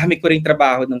kasi ang dami ko ring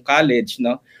trabaho ng college,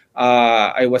 no?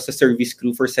 I was a service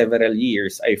crew for several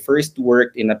years. I first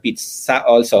worked in a pizza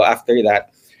also. After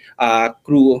that,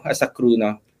 as a crew,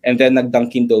 no? And then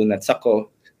nag-Dunkin' Donuts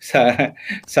ako sa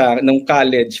nung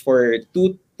college for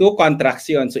two contracts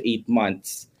yun, so 8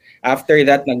 months. After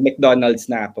that, nag-McDonald's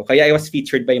na ako. Kaya I was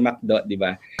featured by McDo, di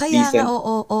ba? Kaya nga,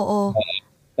 oo.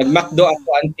 Nag-McDo ako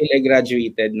until I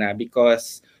graduated na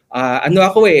because I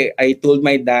told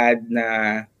my dad na,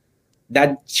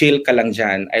 Dad, chill ka lang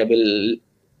dyan. I will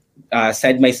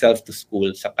send myself to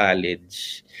school sa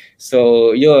college.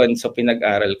 So, yun. So,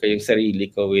 pinag-aral ko yung sarili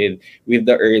ko with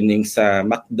the earnings sa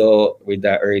McDo, with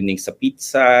the earnings sa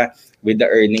pizza, with the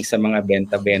earnings sa mga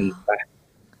benta-benta.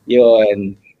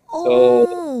 Yun.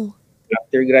 So,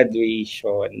 after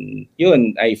graduation,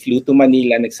 yun, I flew to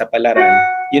Manila, nagsapalaran.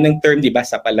 Yun ang term, di ba,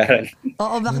 sapalaran?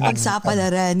 Oo, bakit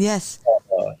nagsapalaran? Yes.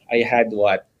 I had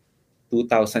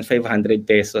 2,500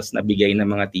 pesos na bigay ng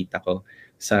mga tita ko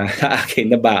sa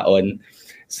akin na baon.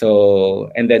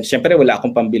 So, and then, syempre, wala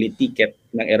akong pambili ticket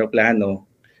ng eroplano.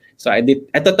 So,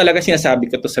 ito talaga sinasabi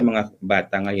ko to sa mga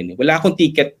bata ngayon. Wala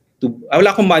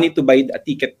akong money to buy a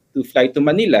ticket to fly to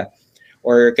Manila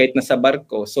or kahit nasa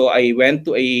barko. So, I went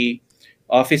to a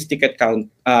office ticket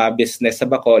business sa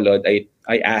Bacolod.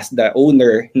 I asked the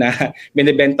owner na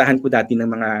binibentahan ko dati ng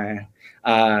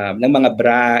mga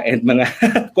bra and mga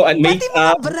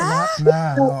makeup. Pati mga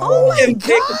bra? Oh my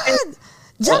God!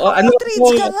 Jack of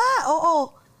trades ka nga.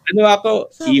 Oo.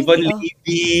 Yvonne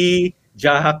Levy,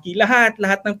 Jackie,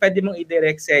 lahat ng pwede mong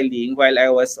i-direct selling while I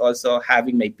was also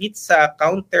having my pizza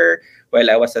counter, while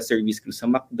I was a service crew sa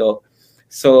McDo.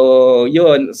 So,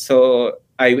 yun. So,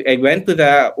 I went to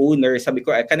the owner, sabi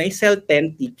ko, can I sell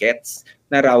 10 tickets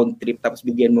na round trip tapos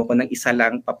bigyan mo ko ng isa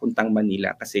lang papuntang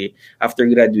Manila kasi after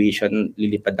graduation,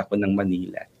 lilipad ako ng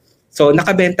Manila. So,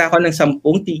 nakabenta ako ng 10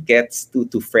 tickets to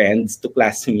friends, to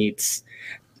classmates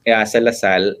sa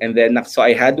Lasal. And then, so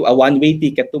I had a one-way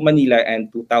ticket to Manila and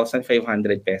 2,500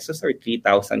 pesos or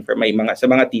 3,000 for sa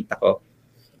mga tita ko.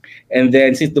 And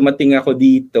then, since dumating ako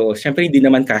dito, syempre hindi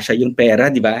naman kasya yung pera,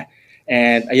 di ba?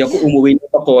 And ayoko umuwi ng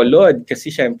Bacolod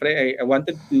kasi syempre I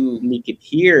wanted to make it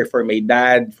here for my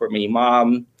dad, for my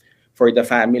mom, for the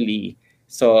family.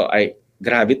 So,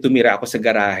 grabe, tumira ako sa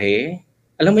garahe.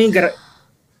 Alam mo yung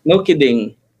no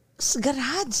kidding.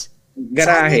 Garage?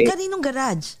 Garahe. Saan? Kaninong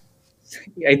garage?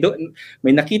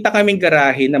 May nakita kaming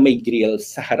garahe na may grills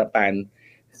sa harapan.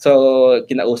 So,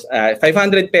 500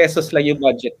 pesos lang yung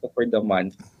budget ko for the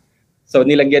month. So,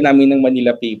 nilagyan namin ng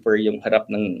Manila paper yung harap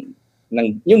ng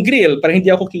yung grill para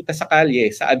hindi ako kita sa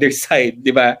kalye, sa other side,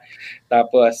 di ba?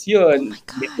 Tapos, yun,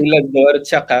 ventilador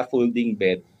tsaka folding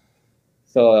bed.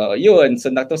 So, yun.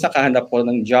 So, sa kahanap ko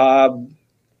ng job.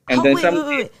 And then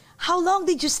Wait. How long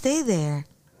did you stay there?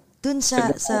 Dun sa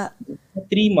 3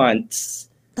 months.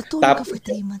 Natulog ka for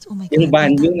 3 months. Oh my God. Yung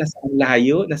banyo, nasa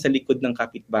layo, nasa likod ng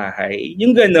kapitbahay.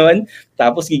 Yung ganon.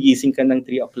 Tapos gigising ka ng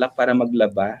 3 o'clock para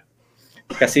maglaba.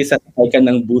 Kasi sasakay ka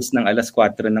ng bus ng alas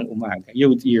 4 ng umaga.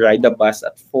 You ride the bus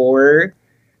at 4.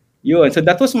 Yun. So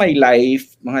that was my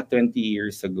life mga 20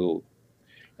 years ago.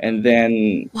 And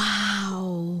then,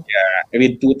 wow.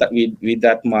 with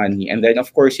that money. And then,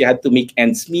 of course, you had to make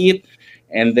ends meet.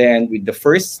 And then, with the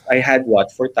first, I had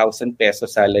 4,000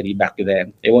 pesos salary back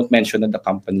then. I won't mention the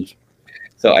company.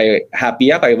 So, happy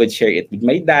ako. I would share it with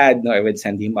my dad. No, I would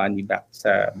send him money back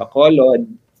sa Bacolod.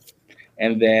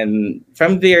 And then,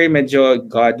 from there, medyo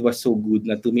God was so good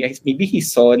na to me. Maybe He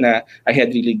saw na I had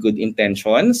really good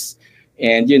intentions.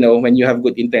 And, when you have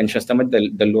good intentions, naman,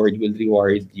 the Lord will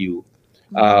reward you.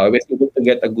 I was able to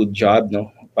get a good job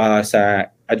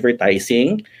sa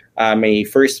advertising. My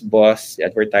first boss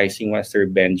advertising was Sir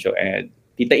Benjo and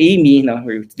Tita Amy.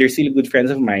 They're still good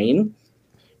friends of mine.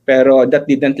 Pero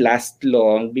that didn't last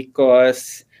long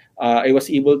because I was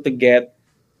able to get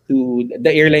to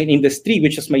the airline industry,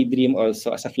 which was my dream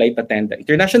also as a flight attendant,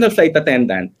 international flight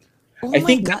attendant. Oh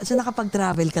my God, so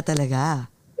nakapag-travel ka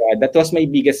talaga? Yeah, that was my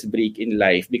biggest break in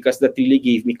life because that really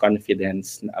gave me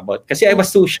confidence about. Kasi I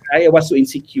was so shy, I was so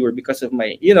insecure because of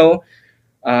my,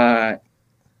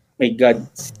 my God.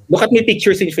 Look at my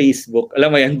pictures in Facebook.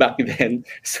 Alam mo yan back then.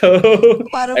 So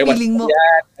parang I was feeling mo.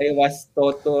 I was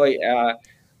Totoy.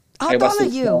 How tall are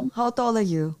you? How tall are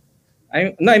you?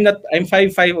 I'm not. I'm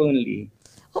 5'5" only.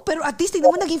 Oh, pero at least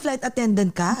tingnan mo naging flight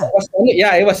attendant ka.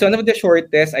 I was one of the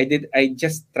shortest. I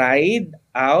just tried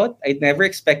out. I never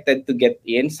expected to get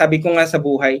in. Sabi ko nga sa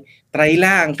buhay, try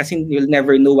lang kasi you'll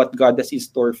never know what God has in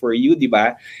store for you, di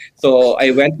ba? So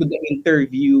I went to the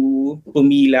interview,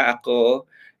 pumila ako,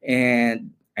 and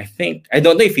I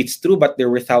don't know if it's true, but there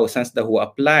were thousands who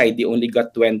applied. They only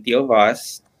got 20 of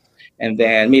us. And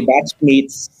then my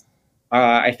batchmates,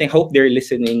 hope they're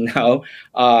listening now.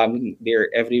 They're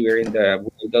everywhere in the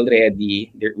world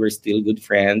already. We're still good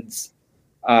friends.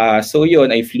 So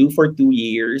yun, I flew for 2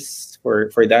 years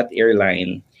for that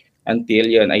airline until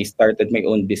yun, I started my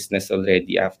own business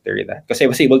already after that. Because I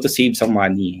was able to save some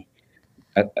money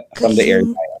from the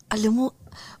airline. Alam mo,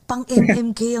 pang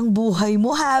MMK ang buhay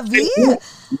mo, Javi.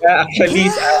 Yeah,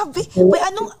 actually. Grabe.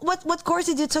 Wait, what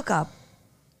course did you took up?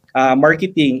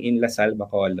 Marketing in LaSalle,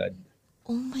 Bacolod.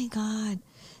 Oh my God.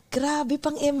 Grabe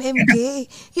pang MMK.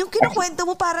 Yung kinukwento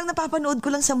mo parang napapanood ko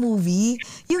lang sa movie.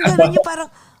 Yung gano'n yung parang,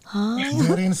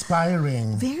 Very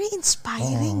inspiring. Very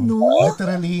inspiring, no?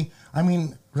 Literally, I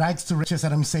mean, rags to riches,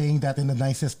 and I'm saying that in the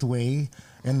nicest way.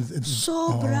 And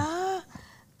Sobra.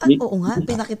 Oo nga,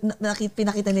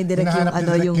 pinakita ni Direk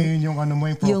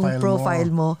yung profile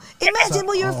mo. Imagine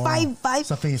mo, you're 5'5".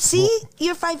 Sa Facebook. See?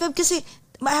 You're 5'5" kasi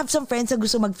I have some friends na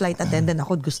gusto mag-flight attendant.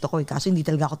 Ako gusto ko kaso hindi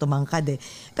talaga ako tumangkad eh.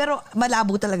 Pero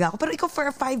malabo talaga ako. Pero ikaw for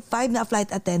a 5'5" na flight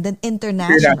attendant,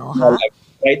 international, ha?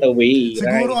 Right away.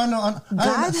 Siguro right?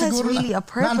 God has really a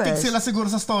purpose. Naantig sila siguro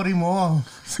sa story mo.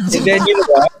 And then,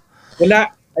 what?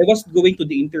 I was going to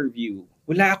the interview.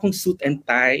 Wala akong suit and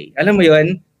tie. Alam mo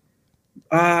yun?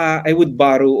 I would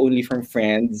borrow only from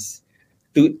friends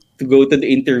to go to the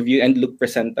interview and look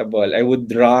presentable. I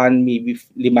would run maybe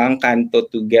 5 kanto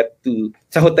to get to...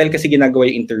 Sa hotel kasi ginagawa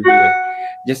yung interview.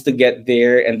 Just to get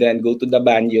there and then go to the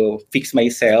banyo, fix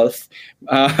myself,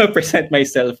 present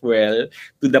myself well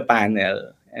to the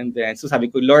panel. And then, so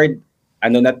sabi ko, Lord,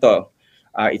 ano na to?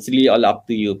 It's really all up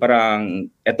to you.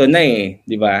 Parang, eto na eh,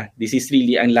 di ba? This is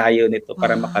really ang layo nito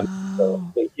para makamit ko.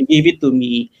 So if you give it to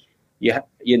me,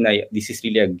 this is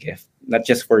really a gift. Not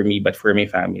just for me, but for my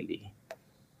family.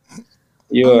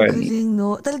 Yun. Ang galing,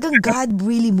 no? Talagang God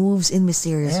really moves in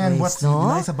mysterious ways, and what's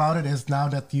no? nice about it is now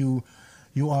that you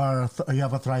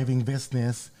have a thriving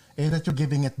business, that you're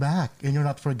giving it back and you're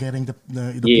not forgetting the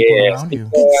people around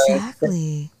you.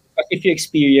 Exactly. But if you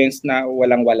experience na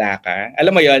walang-wala ka,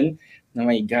 alam mo yon, na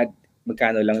my God,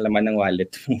 magkano lang laman ng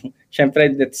wallet mo.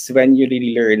 Siyempre, that's when you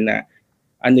really learn na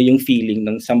ano yung feeling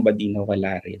ng somebody na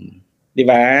wala rin. Di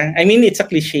ba? I mean, it's a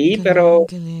cliche, pero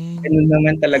ano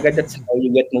naman talaga, that's how you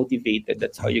get motivated.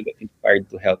 That's how you get inspired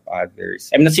to help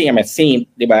others. I'm not saying I'm a saint,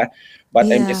 di ba?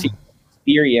 But I'm just saying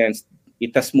experience,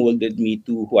 it has molded me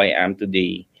to who I am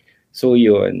today. So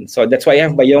yun. So that's why I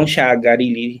have Bayong Siaga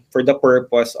really for the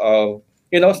purpose of,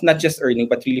 not just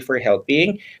earning, but really for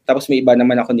helping. Tapos may iba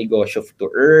naman ako negosyo to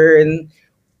earn.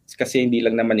 Kasi hindi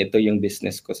lang naman ito yung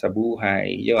business ko sa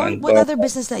buhay. Yun. What other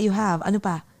business that you have? Ano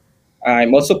pa?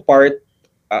 I'm also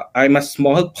I'm a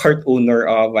small part owner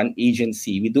of an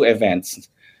agency. We do events.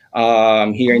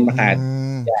 here in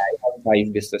Makati. Yeah, I have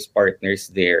 5 business partners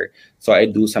there. So I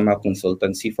do some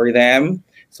consultancy for them.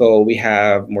 So we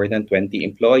have more than 20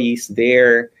 employees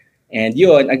there. And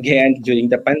yun, again, during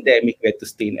the pandemic, we had to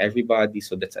stay in everybody.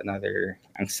 So that's another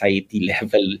anxiety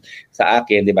level sa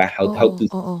akin, di ba? How to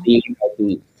stay,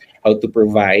 how to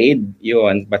provide,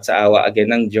 yun. But sa awa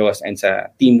again ng Diyos and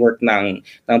sa teamwork ng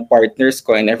partners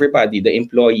ko and everybody, the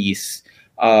employees,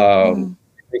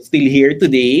 we're still here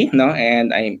today, no?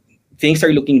 And things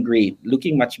are looking great,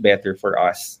 looking much better for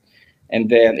us. And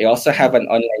then I also have an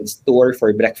online store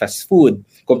for breakfast food.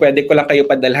 Kung pwede ko lang kayo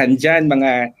padalhan dyan,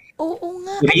 mga... Oo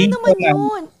nga. Ano naman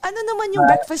yun? Ano naman yung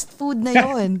breakfast food na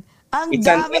yun? Ang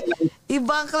dami.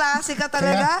 Ibang klase ka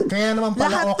talaga. Kaya naman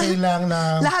pala okay lang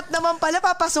na... Lahat naman pala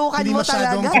papasukan mo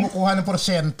talaga. Hindi masyadong kumukuha ng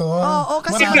porsyento. Oo,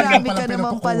 kasi marami ka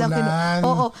naman pala.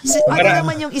 Oo. Ano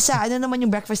naman yung isa? Ano naman yung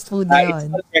breakfast food na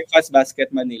yun? It's Breakfast Basket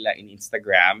Manila in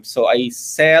Instagram. So I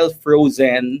sell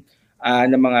frozen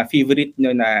na mga favorite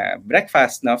nyo na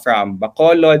breakfast, no? From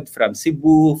Bacolod, from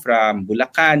Cebu, from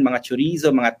Bulacan, mga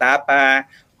chorizo, mga tapa,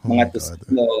 mga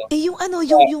tocino.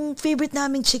 Yung favorite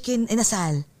naming chicken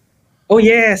inasal. Oh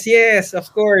yes, of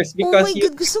course. Because oh my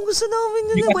God, gusto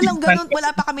namin yun. Walang ganun.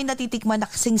 Wala pa kami natitikman na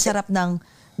kasing sarap ng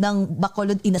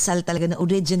Bacolod inasal talaga na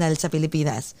original sa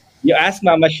Pilipinas. You ask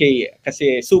Mama Shay,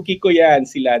 kasi suki ko yan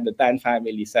sila, the Tan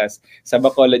family sa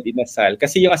Bacolod inasal.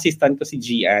 Kasi yung assistant ko si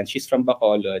Gian, she's from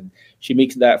Bacolod. She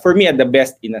makes for me, the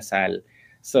best inasal.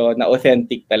 So,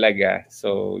 na-authentic talaga.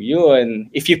 So,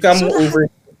 yun. If you come over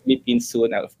Philippines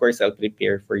soon, of course, I'll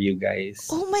prepare for you guys.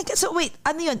 Oh my God. So wait,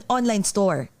 ano yun? Online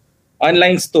store?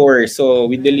 Online store. So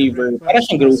we deliver, para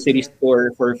siyang grocery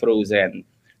store for frozen.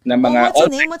 Na mga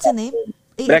what's the name?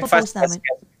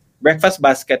 Breakfast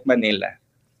Basket Manila.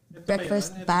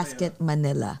 Breakfast Basket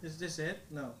Manila. Is this it?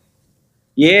 No.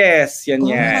 Yes, yan. Oh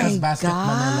my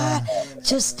God.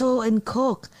 Just to and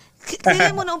cook.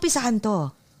 Kailan mo na umpisahan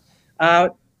to?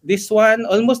 This one,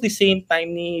 almost the same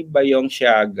time ni Bayong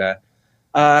Siaga.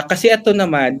 Kasi ito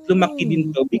naman, lumaki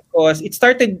din to because it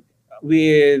started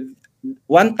with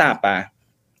one tapa.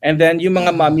 And then yung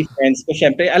mga mommy friends ko,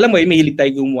 syempre, alam mo, mahilig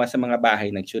tayo gumawa sa mga bahay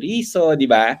ng chorizo, di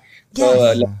ba? So,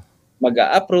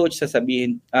 mag-a-approach,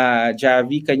 sasabihin,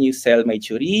 Javi, can you sell my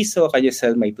chorizo? Can you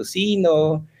sell my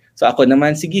tocino? So ako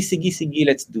naman, sige,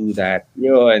 let's do that.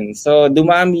 Yun. So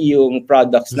dumami yung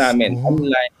products namin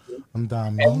online. Ang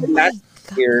dami. And last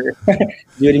year,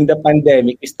 during the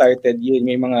pandemic, we started yun,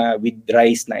 may mga with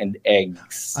rice na and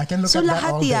eggs. I can look at that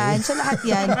all day. So lahat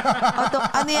yan.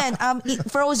 Ano yan?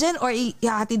 Frozen or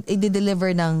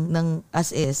i-deliver ng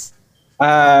as is?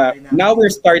 Now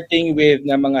we're starting with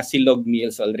na mga silog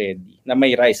meals already, na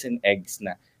may rice and eggs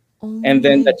na. And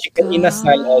then the chicken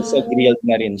inasal also grilled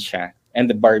na rin siya. And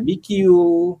the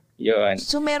barbecue, yun.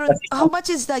 So meron, how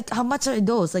much are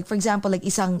those? Like for example, like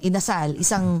isang inasal,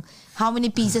 how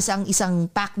many pieces ang isang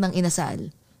pack ng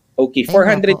inasal? Okay,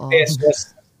 400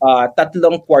 pesos, 3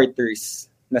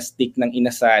 quarters na stick ng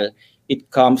inasal.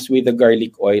 It comes with the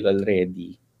garlic oil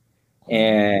already.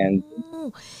 And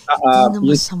yung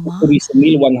chorizo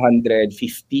meal, 150,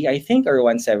 I think, or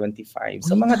 175.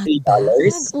 So mga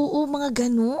 $3. Oo, mga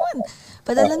ganun.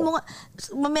 Padalan mo nga,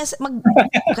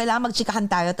 kailangan magchikahan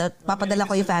tayo at papadala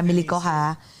ko yung family ko,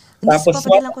 ha? Tapos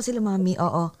papadalan ko sila, mami,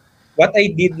 oo. What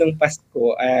I did nung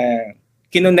Pasko,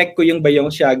 kinonect ko yung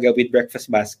Bayong Siaga with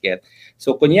Breakfast Basket.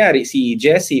 So kunyari, si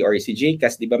Jessie or si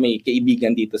Jcas, di ba may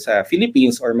kaibigan dito sa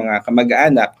Philippines or mga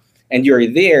kamag-anak, and you're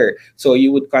there, so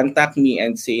you would contact me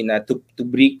and say na to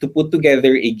put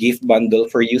together a gift bundle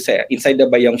for you inside the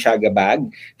Bayong Siaga bag.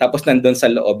 Tapos nandun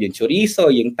sa loob yung chorizo,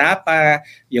 yung tapa,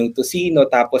 yung tocino,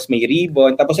 tapos may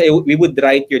ribbon. Tapos we would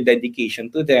write your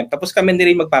dedication to them. Tapos kami na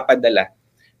rin magpapadala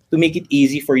to make it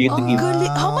easy for you to give.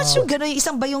 How much yung gano'n,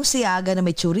 isang Bayong Siaga na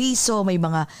may chorizo, may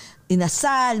mga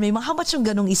inasal, may mga, how much yung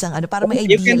ganong isang para may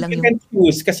idea lang you can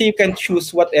choose, kasi you can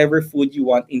choose whatever food you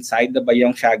want inside the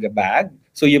Bayong Siaga bag.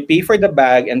 So you pay for the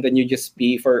bag and then you just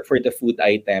pay for the food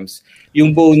items.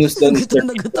 Yung bonus doon is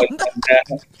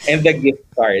and the gift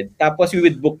card. Tapos we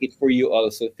would book it for you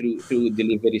also through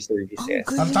delivery services.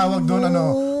 Ang tawag doon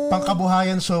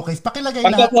pangkabuhayan showcase. Pakilagay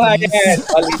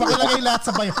lahat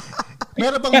sa Bayong.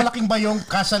 Meron bang malaking Bayong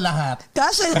kasya lahat?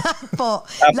 Kasya lahat po.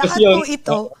 Tapos lahat po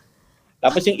ito.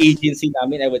 Tapos yung agency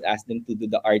namin, I would ask them to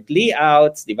do the art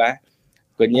layouts, di ba?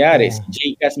 Kunyari,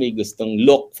 si Jcas may gustong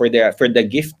look for the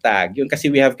gift tag. Yun kasi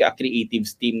we have a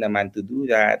creatives team naman to do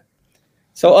that.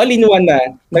 So all in one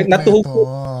na. Natuhog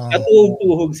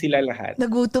sila lahat.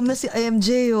 Nagutom na si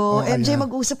MJ, MJ,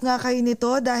 mag-usap nga kayo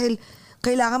nito dahil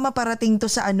kailangan maparating to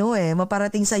sa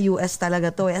maparating sa US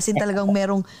talaga to. As in talagang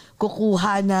merong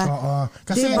kukuha na. Oo.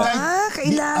 Kasi diba?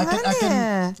 Kailangan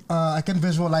I can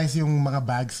visualize yung mga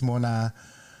bags mo na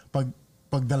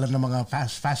pagdala ng mga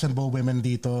fashionable women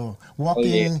dito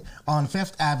walking on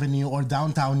Fifth Avenue or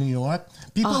downtown New York.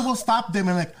 People will stop them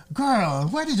and like,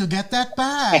 girl, where did you get that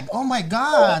bag? Oh my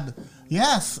God.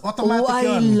 Yes, automatic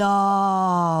yun.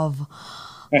 Love.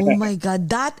 Oh my God.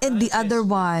 That and the other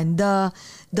one, the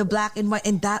black and white,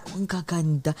 and that, ang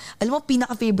gaganda. Alam mo,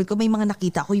 pinaka-favorite ko, may mga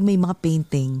nakita ko, yung may mga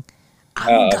painting.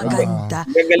 Ang gaganda.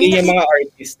 Gagaling yung mga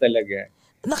artist talaga.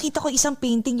 Nakita ko isang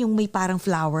painting yung may parang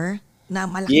flower, na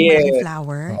malaking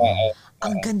flower.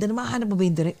 Ang ganda na, mahanap mo ba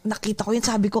yun direct? Nakita ko yun,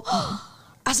 sabi ko,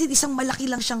 as in, isang malaki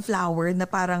lang siyang flower na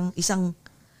parang isang,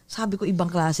 sabi ko,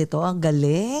 ibang klase to. Ang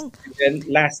galing. And then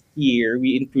last year,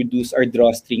 we introduced our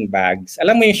drawstring bags.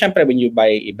 Alam mo yun, syempre, when you buy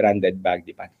a branded bag,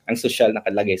 di ba? Ang social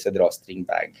nakalagay sa drawstring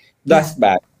bag. Dust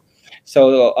bag.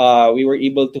 So, we were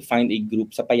able to find a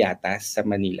group sa Payatas, sa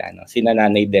Manila. No? Sina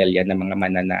Nanay Delia na mga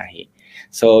mananahi.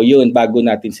 So, yun,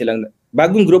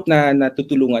 bagong group na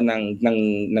natutulungan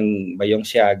ng Bayong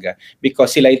Siaga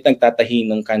because sila yung nagtatahi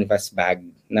ng canvas bag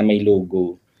na may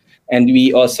logo. And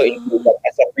we also include that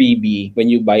as a freebie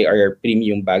when you buy our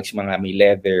premium bags, mga may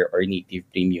leather or native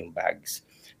premium bags.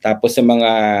 Tapos sa mga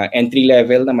entry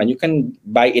level naman, you can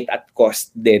buy it at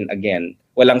cost then again.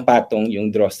 Walang patong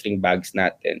yung drawstring bags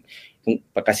natin.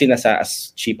 Kasi nasa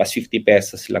as cheap as 50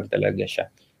 pesos lang talaga siya.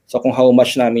 So kung how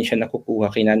much namin siya nakukuha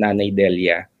kay Nanay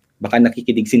Delia, baka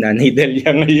nakikinig si Nanay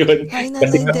Delia ngayon. Hi,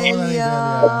 Nanay Delia.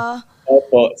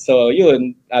 Opo. So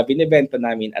yun, binibenta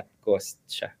namin at cost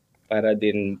siya. Para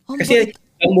din kasi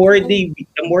the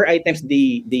more items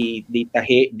they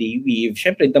tahi, they weave,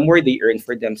 syempre the more they earn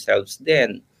for themselves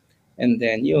then. And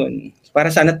then yun, para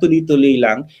sana tuloy-tuloy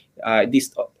lang.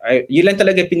 Yun lang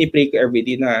talaga pinipray ko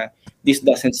everyday na this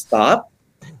doesn't stop.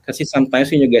 Kasi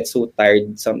sometimes when you get so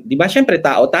tired, di ba syempre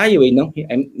tao tayo no?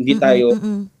 Hindi tayo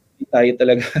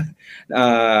talaga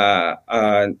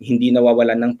hindi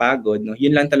nawawalan ng pagod, no?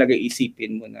 Yun lang talaga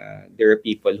isipin mo na there are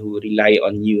people who rely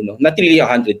on you, no? Not really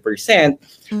 100%,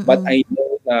 but I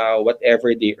know na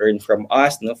whatever they earn from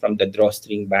us, no, from the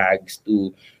drawstring bags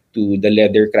to the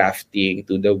leather crafting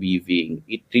to the weaving,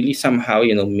 it really somehow,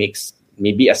 makes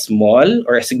maybe a small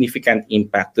or a significant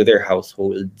impact to their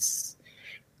households.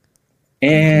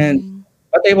 And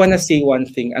but I wanna say one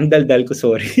thing. Ang daldal ko,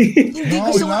 sorry. Hindi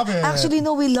gusto mo. Actually,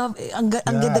 no, we love it. Ang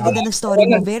ganda-ganda ng story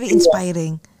mo. Very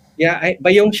inspiring. Yeah,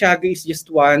 Bayong Siaga is just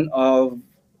one of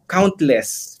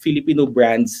countless Filipino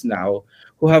brands now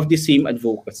who have the same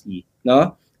advocacy.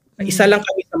 No? Isa lang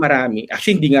kami sa marami.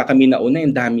 Actually, hindi nga kami nauna.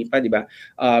 Ang dami pa, di ba?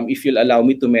 If you'll allow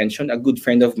me to mention, a good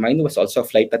friend of mine who was also a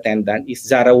flight attendant is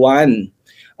Zara One.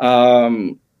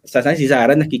 Si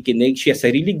Zara nakikinig. She has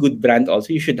a really good brand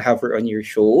also. You should have her on your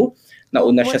show.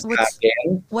 Nauna siya sa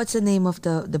akin. What's the name of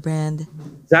the brand?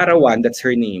 Zara One, that's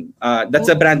her name.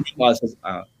 That's a brand name also.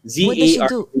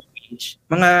 ZARH.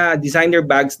 Mga designer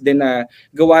bags din na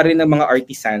gawa rin ng mga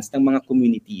artisans, ng mga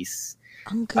communities.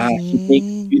 Ang galing. She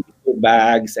makes beautiful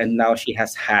bags and now she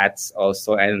has hats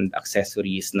also and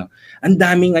accessories. No? Ang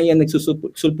dami ngayon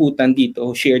nagsusulputan dito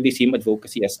who share the same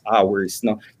advocacy as ours.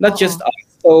 No? Not just us.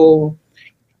 So,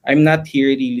 I'm not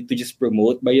here really to just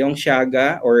promote Bayong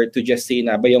Siaga or to just say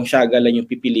na Bayong Siaga lang yung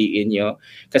pipiliin nyo.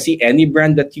 Kasi any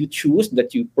brand that you choose,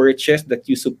 that you purchase, that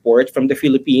you support from the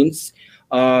Philippines,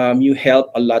 you help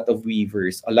a lot of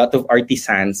weavers, a lot of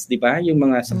artisans, di ba? Yung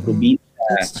mga sa probinsya.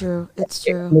 It's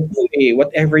true.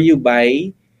 Whatever you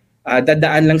buy,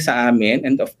 dadaan lang sa amin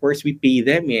and of course we pay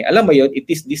them. Alam mo yun, it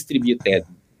is distributed.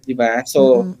 Diba?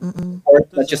 So, support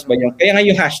not just ba yun. Kaya nga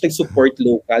yung hashtag support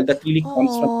local, that really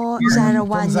comes from Zara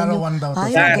One. Zara One daw.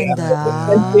 Ay, ang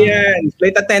ganda. Yan.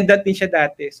 Flight attendant din siya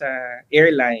dati sa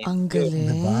airline. Ang galing.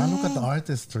 Diba? Look at the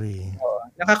artistry.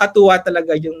 Nakakatuwa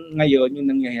talaga yung ngayon, yung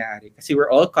nangyayari. Kasi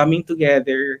we're all coming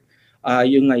together.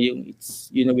 Yung ngayon, it's,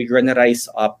 we're gonna rise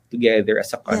up together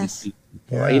as a country. Yes.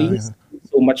 So, I really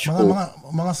so much hope.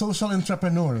 Mga social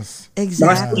entrepreneurs.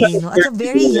 Exactly. No? At a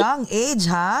very young age,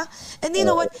 ha? And you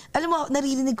know what? Alam mo,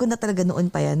 naririnig ko na talaga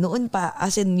noon pa yan. Noon pa,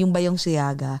 as in yung Bayong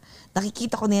Siaga,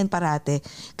 nakikita ko na yan parate.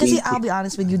 Kasi I'll be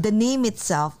honest with you, the name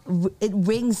itself, it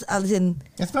rings, as in,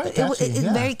 it's very catchy.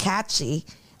 It's very catchy.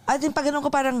 As in, pag ganun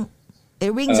ko parang,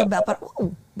 it rings a bell.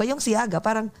 Parang, Bayong Siaga,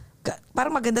 parang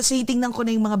maganda. Tingnan ko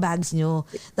na yung mga bags nyo.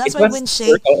 That's why when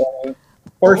Shay...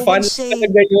 For fun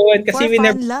talaga yun. Kasi we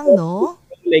never lang, no?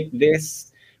 Like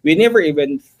this. We never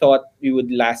even thought we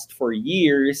would last for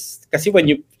years. Kasi when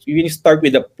you start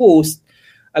with a post,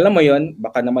 alam mo yun,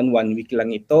 baka naman 1 week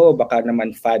lang ito, baka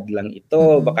naman fad lang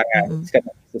ito, baka it's gonna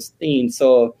sustain.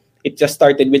 So, it just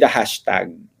started with a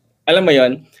hashtag. Alam mo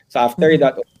yon? So after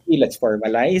that, okay, let's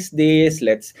formalize this,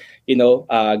 let's,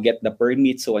 get the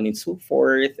permit, so on and so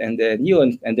forth. And then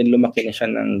lumaki na siya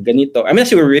ng ganito. I mean,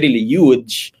 we were really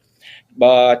huge.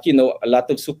 But, a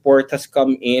lot of support has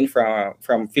come in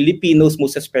from Filipinos,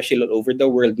 most especially all over the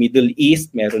world. Middle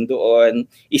East, meron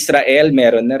doon. Israel,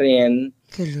 meron na rin.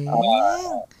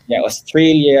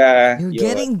 Australia. You're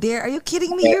getting there. Are you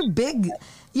kidding me? You're big.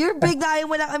 You're big na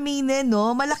ayaw mo lang aminin,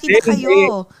 no? Malaki na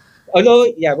kayo. Although,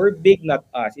 we're big, not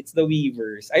us. It's the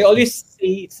weavers. I always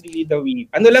say it's really the weave.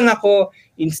 Ano lang ako,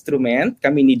 instrument,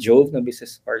 kami ni Jove, na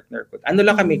business partner ko. Ano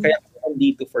lang kami, kaya ako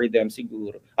dito for them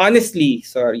siguro. Honestly,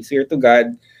 swear to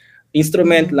God,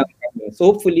 instrument lang kami.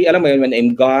 So hopefully, alam mo yun, when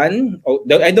I'm gone,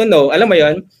 I don't know, alam mo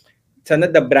yun,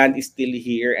 sana the brand is still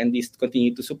here and this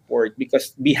continue to support,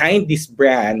 because behind this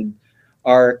brand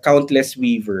are countless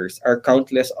weavers, are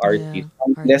countless artists,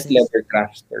 countless leather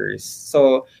crafters.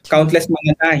 So, countless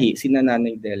mga nahi, sina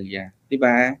Nanay Delia.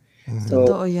 Diba? So,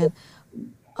 totoo yan.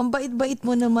 Ang bait-bait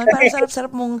mo naman. Parang sarap-sarap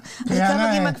mong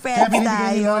maging mag-friends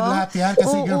tayo. Lahat yan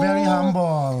kasi you're very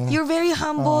humble. You're very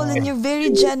humble and you're very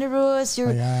generous.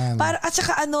 You're, at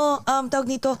saka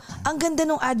tawag nito, ang ganda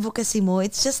ng advocacy mo.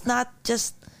 It's just not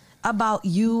just about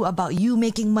you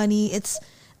making money. It's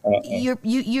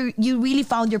you really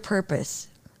found your purpose.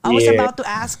 I was about to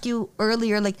ask you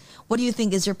earlier, like, what do you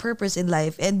think is your purpose in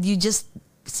life? And you just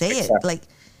say it. Like,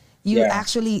 you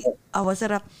actually,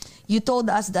 you told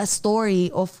us the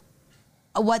story of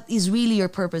what is really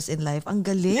your purpose in life. Ang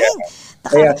galing.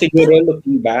 Kaya siguro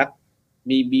looking back,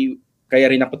 maybe kaya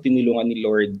rin ako tinulungan ni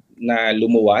Lord na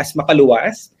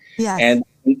makaluwas. Yes. And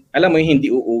alam mo,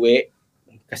 hindi uuwi.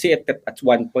 Kasi at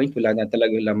one point, wala na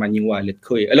talaga laman yung wallet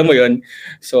ko eh. Alam mo yun?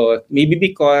 So, maybe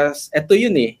because, eto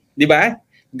yun eh. Di ba?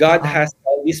 God has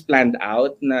always planned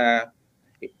out na,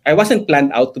 I wasn't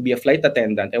planned out to be a flight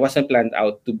attendant. I wasn't planned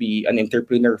out to be an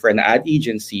entrepreneur for an ad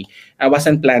agency. I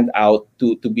wasn't planned out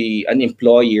to be an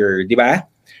employer. Di ba?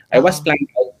 I was planned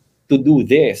out to do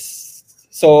this.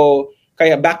 So,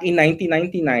 kaya back in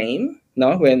 1999,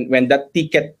 no, when that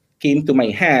ticket came to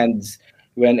my hands,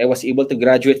 when I was able to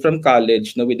graduate from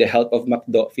college, with the help of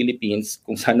McDo Philippines,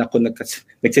 kung saan ako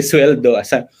nagsisweldo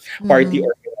as a party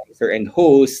organizer and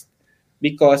host,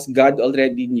 because God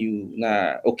already knew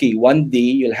na, okay, one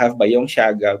day you'll have Bayong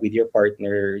Siaga with your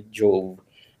partner, Jove.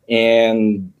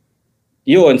 And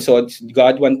yun, so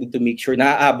God wanted to make sure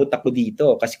na aabot ako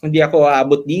dito. Kasi kung di ako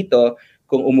aabot dito,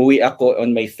 kung umuwi ako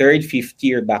on my 3rd, 5th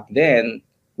year back then,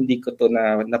 hindi ko to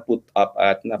na put up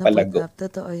at napalago.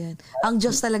 Totoo yan. Ang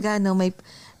Diyos talaga, may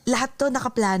lahat to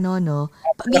nakaplano, no?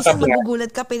 Minsan magugulat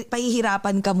ka,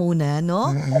 pahihirapan ka muna,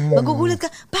 no? Magugulat ka,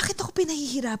 bakit ako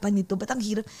pinahihirapan nito? Ba't ang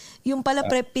hirap? Yung pala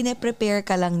pine-prepare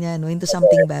ka lang niya, no? Into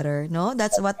something better, no?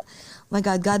 That's what, my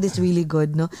God is really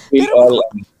good, no? Pero,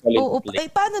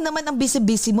 paano naman ang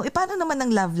busy-busy mo? Paano naman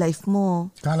ang love life mo?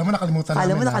 Kala mo nakalimutan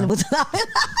namin.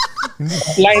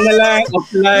 Offline na lang,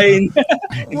 offline.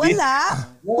 Wala.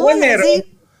 Meron.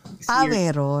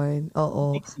 Meron.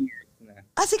 Oo. 6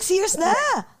 years na.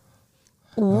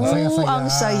 6 years na. Ang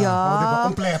saya.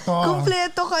 Diba?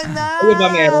 Kompleto ka na. Kayo ba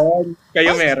meron?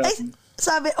 Kayo meron?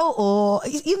 Sabi,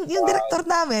 yung director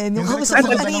namin, yung kausap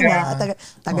ko kanina,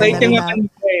 tagal na rin na.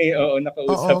 Oo,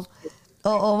 nakausap.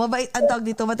 Oo, mabait. Ang tawag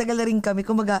dito, matagal na rin kami.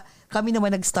 Kumaga, kami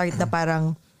naman nag-start na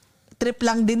parang trip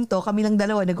lang din to. Kami lang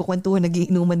dalawa, nagkukwentuhan,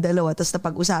 nagiinuman dalawa, tapos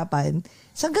napag-usapan.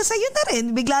 Hanggang sa'yo na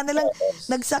rin. Bigla na lang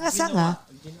nagsanga-sanga.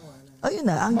 Ayun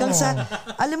na, hanggang sa,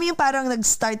 alam mo yung parang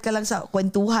nag-start ka lang sa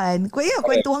kwentuhan.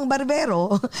 Kwentuhang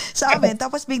barbero sa amin.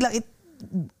 Tapos biglang,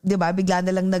 diba, bigla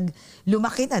na lang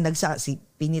lumaki na,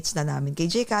 pinits na namin kay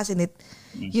J. Cassinet,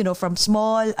 from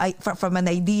small, from an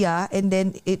idea, and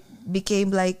then it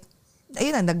became like,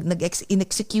 ayun na,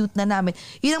 in-execute na namin.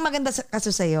 Yun ang maganda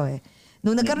kasi sa'yo eh.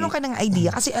 Nung nagkaroon ka ng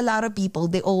idea, kasi a lot of people,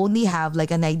 they only have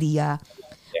like an idea,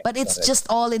 but it's just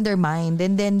all in their mind.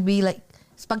 And then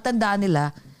pagtanda nila,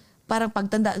 parang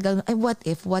pagtanda, what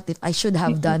if I should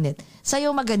have done it?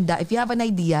 Sa'yo maganda, if you have an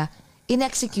idea,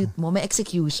 in-execute mo, may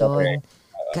execution.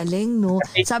 Galing, no?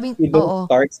 Sabi, you don't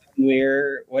start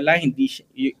somewhere,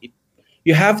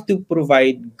 you have to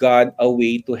provide God a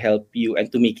way to help you and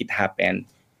to make it happen.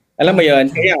 Alam mo yun?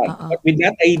 Kaya, with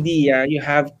that idea, you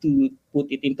have to put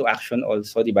it into action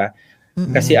also, di ba?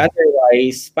 Kasi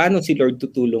otherwise, paano si Lord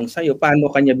tutulong sa'yo? Paano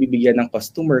kanya bibigyan ng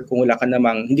customer kung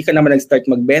hindi ka naman nag-start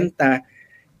magbenta?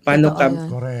 Paano ka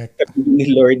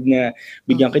ni Lord na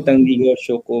bigyan kitang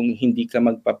negosyo kung hindi ka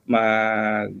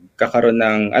magkakaroon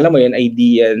ng, alam mo yun,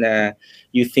 idea na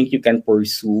you think you can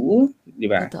pursue? Di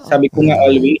ba? Sabi ko nga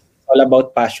always, all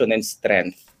about passion and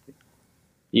strength.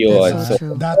 Yun. That's So, so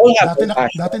true. all have their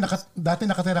passion. Dati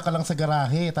nakatira ka lang sa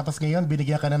garahe, tapos ngayon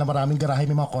binigyan ka na ng maraming garahe,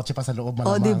 may mga kotse pa sa loob,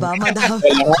 Oh, malamang. di ba?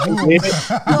 Madami. Hindi.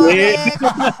 Correct.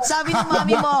 Sabi ng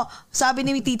mami mo, sabi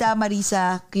ni Tita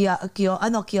Marisa,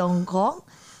 Kyong Kong?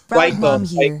 Proud Kwaikong, mom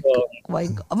here.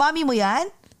 Kwaikong. Mami mo yan?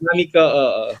 Mami ko,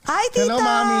 oo. Hi, Tita! Hello,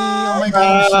 Mami! Oh my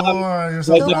God, I'm sure. You're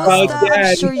so Proud na proud. proud. I'm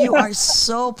yan. sure you are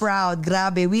so proud.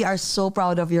 Grabe, we are so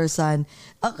proud of your son.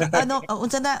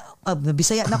 Unsa na,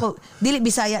 Bisaya na ko. Dili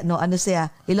Bisaya, no? Ano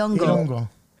siya? Ilonggo. Ilonggo.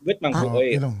 Good man ko, Oh,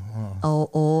 oy. Ilong.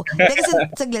 Oo.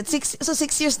 Teka, saglit. 6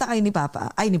 years na kayo ni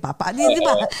Papa. Ay, ni Papa. Di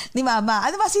ba? Ni Mama.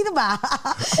 Ano ba? Sino ba?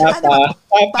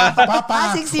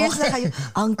 Papa. 6 years na kayo.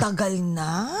 Ang tagal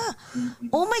na.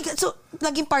 Oh my God. So,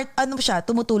 naging part,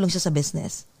 tumutulong siya sa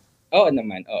business. Oo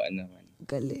naman.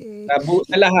 Galing.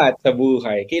 Sa lahat, sa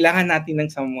buhay. Kailangan natin ng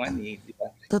someone eh. Di ba?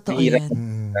 Totoo Mahirap.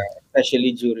 yan.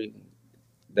 Especially during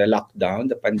the lockdown,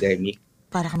 the pandemic.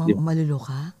 Para ka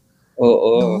maluluka.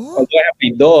 Oo. No? Although I have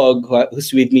my dog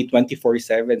who's with me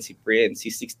 24/7, si Prince.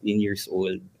 He's 16 years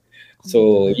old.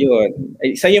 So, yun.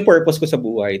 Isa yung purpose ko sa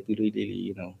buhay to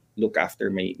really, look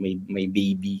after my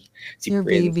baby, si Your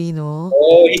Prince. baby, no?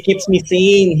 Oh, he keeps me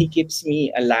sane. He keeps me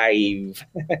alive.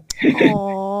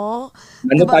 Aww.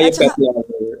 Ano Diba? tayo At saka- pet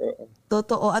lover? Oo.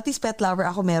 Totoo. At least pet lover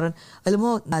ako meron. Alam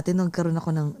mo, natin nagkaroon ako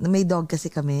may dog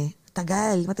kasi kami.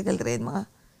 Matagal rin. Mga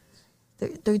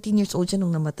 13 years old siya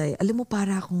nung namatay. Alam mo,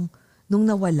 para akong, nung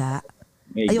nawala,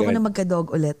 My ayoko God. na magka-dog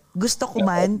ulit. Gusto ko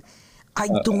man, I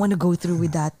don't wanna go through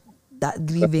with that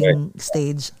grieving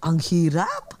stage. Ang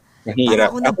hirap.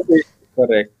 Mahirap. Para ako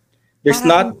Correct. There's para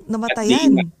not akong namatayan. a day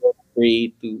na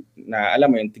pray alam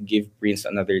mo yun, to give Prince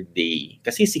another day.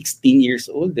 Kasi 16 years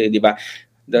old di ba?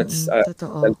 That's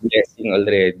totoo. a blessing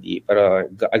already. Pero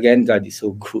again, God is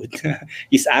so good.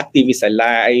 He's active, he's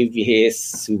alive,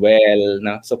 he's well.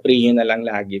 No? So pray nyo na lang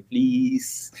lagi,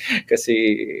 please. Kasi,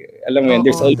 alam mo yun,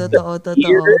 there's always totoo.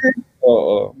 fear.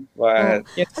 Oo. But,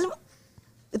 yes. Alam mo,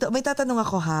 ito, may tatanong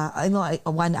ako ha. I know, 1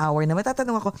 hour na. May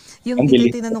tatanong ako. Yung Ang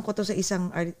bilis. tinanong ko to sa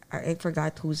isang, I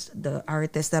forgot who's the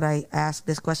artist that I asked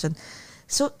this question.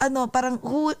 So, parang,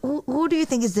 who do you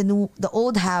think is the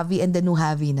old Javi and the new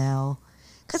Javi now?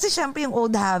 Kasi syempre yung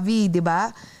old Javi, di ba?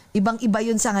 Ibang-iba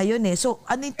yun sa ngayon eh. So,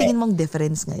 ano yung tingin mong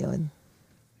difference ngayon?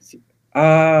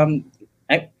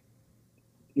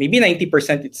 Maybe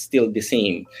 90% it's still the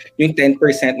same. Yung 10%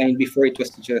 na before, it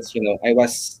was just,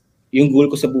 yung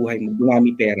goal ko sa buhay,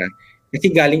 dumami pera.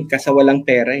 Kasi galing ka sa walang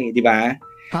pera di ba?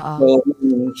 So,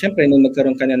 syempre, nung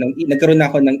nagkaroon na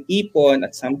ako ng ipon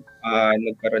at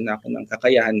nagkaroon na ako ng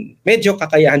kakayahan, medyo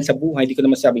kakayahan sa buhay, hindi ko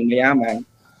naman sabing mayaman.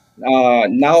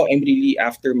 Now, I'm really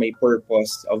after my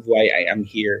purpose of why I am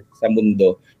here sa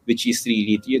mundo, which is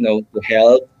really, to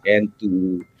help and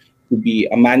to be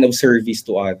a man of service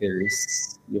to others.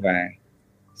 Diba?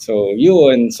 So,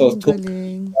 yun. So,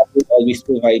 Galing. God will always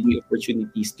provide me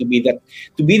opportunities to be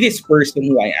this person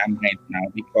who I am right now,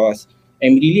 because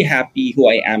I'm really happy who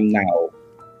I am now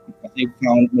because I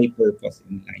found my purpose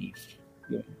in life.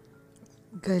 Yun.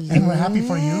 Galing. And we're happy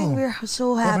for you. We're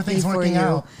so happy Everything's for working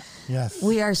you. out. Yes.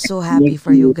 We are so happy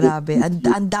for you. Grabe.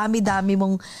 Ang dami-dami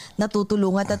mong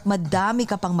natutulungan at madami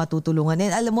ka pang matutulungan.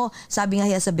 And alam mo, sabi nga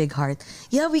sa Big Heart,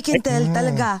 yeah, we can tell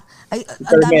talaga. Ang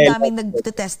dami-daming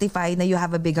nag-testify na you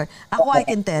have a big heart. Ako, I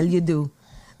can tell, you do.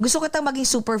 Gusto ko tayong maging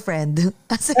super friend.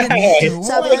 As in,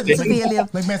 sabi natin sa Philip.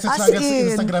 Nag-message sa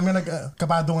Instagram yun,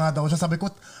 kabado nga daw siya. Sabi ko,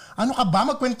 ano ka ba?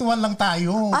 Magkwentuhan lang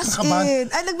tayo. As in.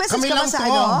 Ay, nag-message ka ba sa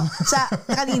Sa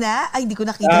kanina? Ay, hindi ko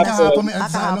nakita na.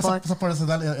 Kahapon, sa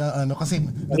personal, kasi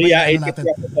Riyain natin.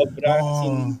 ka sobra.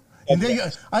 Hindi,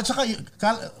 at saka,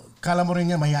 kala mo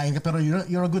rin niya, mahihain ka, pero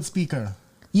you're a good speaker.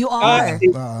 You are.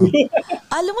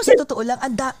 Alam mo, sa totoo lang,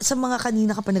 sa mga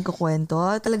kanina ka pa nagkukwento,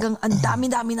 talagang ang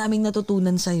dami-dami naming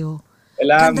natutunan sa'yo.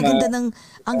 Ganda-ganda ng,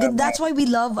 that's why we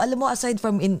love, alam mo, aside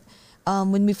from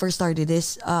when we first started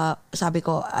this, sabi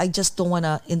ko, I just don't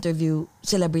wanna interview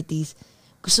celebrities.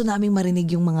 Gusto naming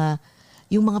marinig yung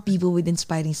mga people with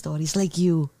inspiring stories like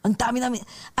you. Ang dami namin,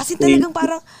 as in talagang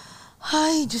parang,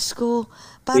 ay, Diyos ko,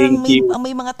 parang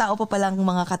may mga tao pa palang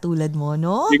mga katulad mo,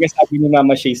 no? Because sabi ni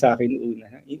Mama Shay sa akin una,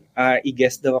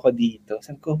 i-guest daw ako dito.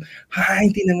 Sabi ko,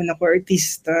 hindi naman ako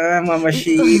artista, Mama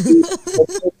Shay.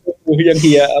 Yung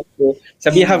hiya ako.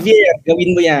 Sabi, Javier,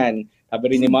 gawin mo yan.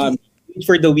 Sabi rin ni Mami,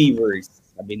 for the weavers.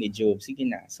 Sabi ni Job, sige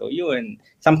na. So yun.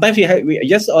 Sometimes we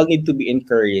just all need to be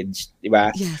encouraged, di ba?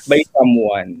 Yes. By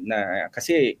someone na,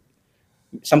 kasi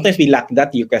sometimes we lack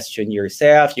that. You question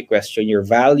yourself, you question your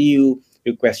value,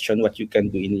 you question what you can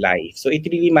do in life. So it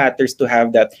really matters to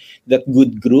have that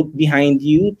good group behind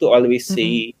you to always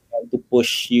say, to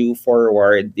push you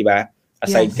forward, di ba?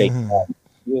 Aside kay God.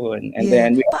 Yun. And Yeah. then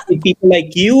we need people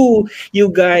like you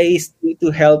guys to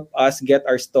help us get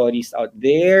our stories out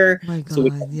there. My So we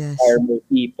God, can yes. inspire more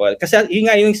people. Kasi yun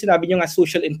nga yung sinabi nyo nga,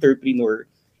 social entrepreneur.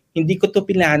 Hindi ko to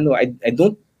pinano.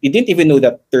 We didn't even know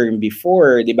that term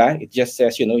before, di ba? It just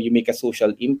says, you make a social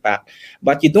impact.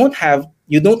 But you don't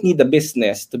need a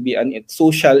business to be a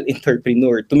social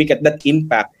entrepreneur to make that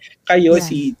impact. Kayo,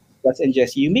 Yes. si Gus and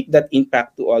Jesse, you make that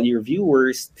impact to all your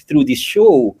viewers through this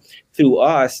show, through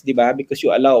us, di ba? Because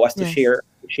you allow us to Yes.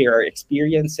 share our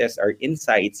experiences, our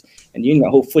insights, and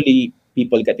hopefully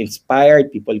people get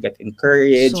inspired, people get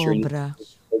encouraged, or Sobra.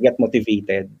 get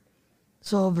motivated.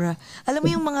 Sobra. Alam mo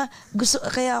yung mga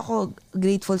kaya ako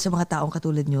grateful sa mga taong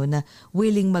katulad nyo na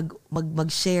willing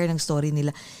mag-share ng story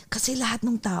nila. Kasi lahat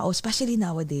ng tao, especially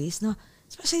nowadays, no,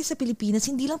 especially sa Pilipinas,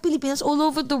 hindi lang Pilipinas, all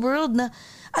over the world na,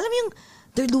 alam mo yung,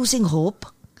 they're losing hope.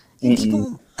 Hindi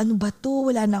mo, ano ba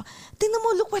to? Wala na. Tingnan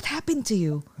mo, look what happened to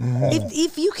you.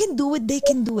 If you can do it, they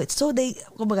can do it. So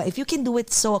kumbaga, if you can do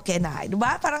it, so can I.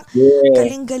 Diba? Parang,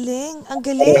 galing-galing. Ang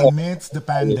galing. Amidst the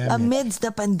pandemic. Amidst the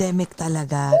pandemic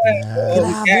talaga.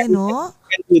 Grabe, no?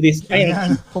 Can do this.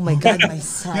 Ayan. Oh my God, my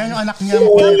son. Yan yung anak niya.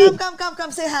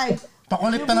 Come, say hi.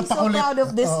 Pakulit You'll na be ng pakulit. so proud of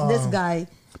this guy.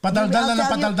 Padaldal na ng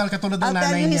padaldal katulad ng I'll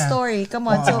tell nanay you his niya. story. Come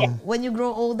on. So, when you grow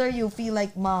older, you feel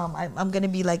like, Mom, I'm gonna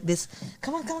be like this.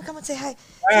 Come on, say hi.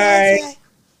 Say hi.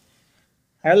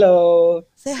 Hello.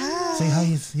 Say hi. Say hi,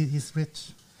 he's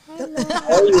rich. How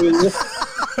are you?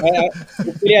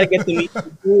 Hopefully I'll get to meet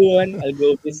you soon. I'll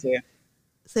go visit.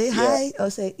 Say hi. Oh,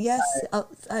 say yes.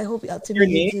 I hope to Your meet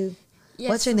you name? too. Yes,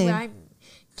 What's your name? I'm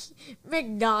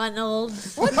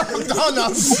McDonald's.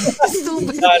 McDonald's.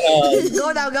 Stupid.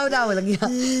 Go now.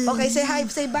 Okay, say hi.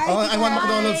 Say bye. Oh, Tito I want Happy.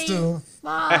 McDonald's too.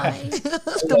 Bye.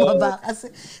 Tumaba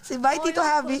kasi. Say bye, Tito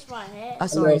Happy. Push my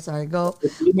head. Sorry. Go.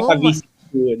 Hopefully makavisit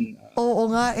soon. Oo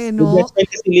nga My no? best friend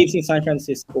kasi lives in San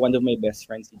Francisco. One of my best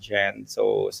friends, si Jen.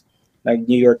 So,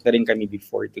 nag-New York na rin kami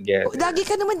before together. Lagi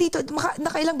ka naman dito.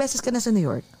 Nakailang beses ka na sa New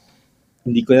York?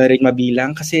 Hindi ko na rin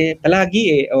mabilang kasi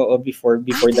palagi Oo, before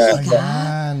talaga?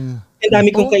 Ayan. Ang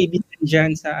dami kong kaibigan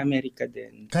dyan sa Amerika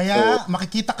din. Kaya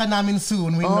makikita ka namin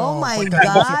soon. We Oh know. my Pagka God,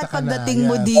 nakita ka na. pagdating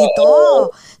mo Yes. dito,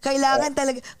 kailangan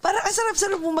talaga, parang ang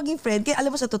sarap-sarap mo maging friend. Kaya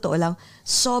alam mo, sa totoo lang,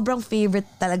 sobrang favorite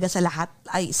talaga sa lahat,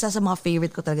 ay isa sa mga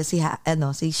favorite ko talaga si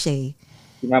Shay.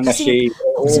 Si Mama Shay.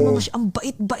 Si Mama Shay, ang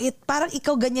bait-bait. Parang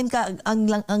ikaw ganyan ka, ang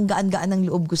gaan-gaan ng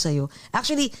loob ko sa'yo.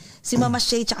 Actually, si Mama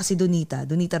Shay tsaka si Donita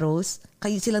Rose,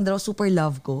 kayo silang dalawa super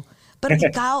love ko. Pero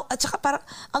ikaw, at saka parang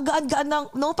ang gaan-gaan ng,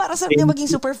 no, parang sarap niya maging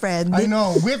super friend. I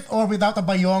know. With or without a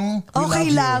bayong, we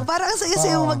Okay love lang. you. Parang ang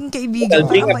saya-saya mo maging kaibigan. I'll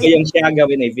bring Parang up yung Siaga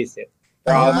when I visit.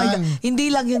 Oh my Ayan. God.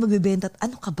 Hindi lang yun magbibenta.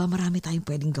 Ano ka ba? Marami tayong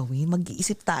pwedeng gawin.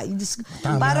 Mag-iisip tayo. Diyos,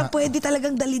 Tama. para pwede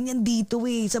talagang dalhin yan dito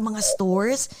sa mga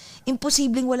stores.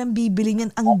 Imposibleng walang bibili niyan.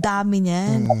 Ang dami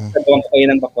niyan. Nagawang ko kayo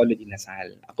ng Bacolod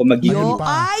Inasal. Ako Yun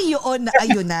pa.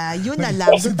 na. Yun na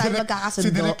lang. Doon tayo Si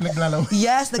magkakasundo. Direk naglalaway.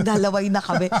 Yes, nagdalaway na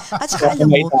kami. At saka alam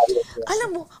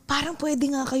mo, parang pwede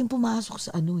nga kayong pumasok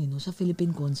sa sa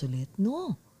Philippine Consulate.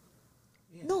 No.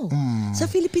 Sa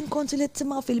Philippine Consulate, sa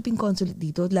mga Philippine Consulate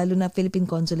dito, lalo na Philippine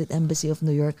Consulate Embassy of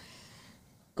New York.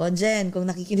 Conjen, kung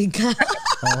nakikinig ka.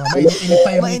 Mainit-init pa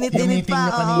yung Mainit-init meeting pa.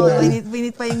 niyo Oo, kanina.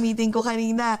 mainit-init pa yung meeting ko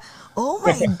kanina. Oh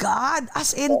my God.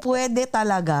 As in, pwede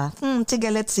talaga.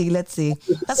 Sige, let's see.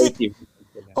 Kasi,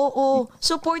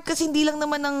 support kasi hindi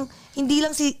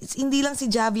lang si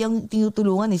Javi ang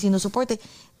tinutulungan sinusuport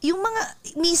Yung mga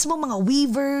mismo mga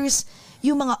weavers,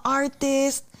 yung mga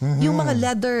artist, yung mga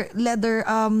leather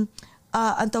ang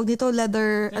tawag nito,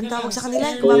 ang tawag sa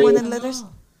kanila, gumagawa ng leathers.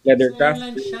 Leather Sa craft.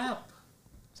 airline shop.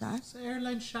 Saan? Sa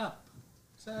airline shop.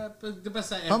 Di ba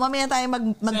sa O mamaya tayo sa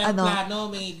airplano,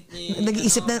 may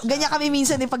nag-iisip na, ganyan kami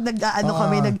minsan pag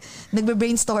kami,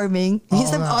 nagbe-brainstorming.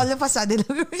 Minsan all of a sudden,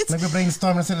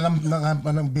 Nagbe-brainstorm na sila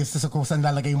ng business kung saan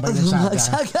lalagay yung bayan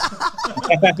Siaga.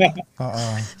 Oo.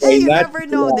 Hey, you Why not? never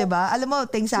know, di ba? Alam mo,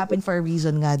 things happen for a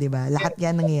reason nga, di ba? Lahat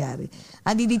yan nangyayari.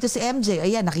 Andi dito si MJ.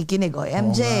 Ayan, nakikinig.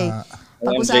 MJ, nga.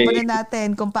 pag-usapan na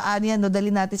natin kung paano yan,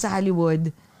 dalhin natin sa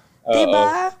Hollywood. Di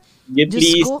ba? Yeah, Diyos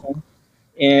please. ko.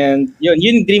 And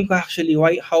yun dream ko actually.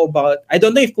 How about, I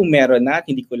don't know if kung meron na,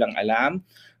 hindi ko lang alam.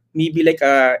 Maybe like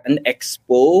an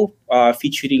expo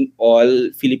featuring all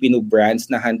Filipino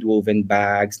brands na handwoven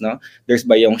bags, no? There's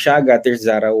Bayong Siaga, there's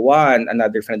Zara One,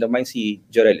 another friend of mine, si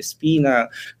Jorel Espina.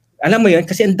 Alam mo yun,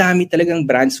 kasi ang dami talagang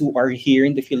brands who are here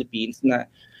in the Philippines na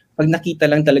pag nakita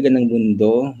lang talaga ng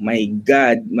mundo, my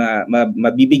God,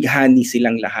 mabibighani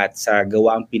silang lahat sa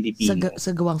gawang Pilipino. Sa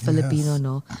gawang Filipino,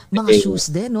 no? Mga shoes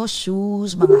din, no?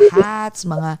 Shoes, mga hats,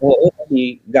 mga... Oo,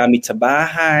 gamit sa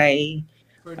bahay.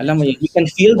 Alam mo yun, you can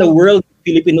feel the world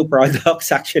Filipino products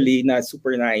actually na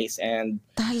super nice and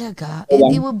Talaga.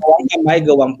 And it will, gawang kamay,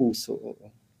 gawang puso.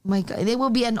 my God, it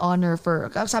will be an honor for,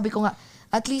 sabi ko nga,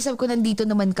 at least sabi ko nandito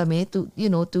naman kami to,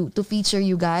 to feature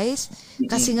you guys.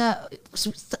 Kasi nga,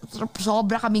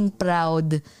 sobra kaming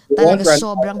proud. Talaga,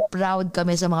 sobrang proud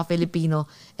kami sa mga Filipino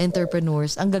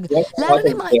entrepreneurs. Lalo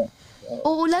na yung mga,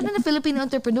 lalo na Filipino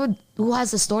entrepreneur who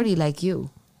has a story like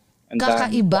you.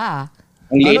 Kakaiba.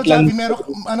 Ang liit lang. Javi,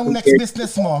 anong next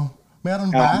business mo? Meron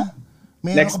ba?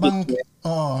 Meron next ka bang... business.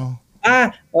 Oo.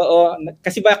 Oo.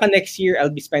 Kasi baka next year,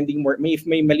 I'll be spending more. May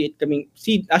maliit kaming...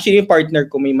 Actually, yung partner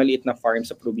ko may maliit na farm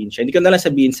sa probinsya. Hindi ko na lang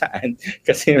sabihin saan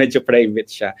kasi medyo private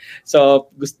siya.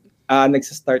 So,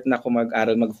 nagsastart na ako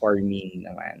mag-aral mag-farming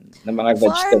naman. Ng mga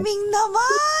vegetables. Farming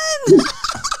naman!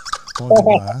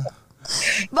 Diba?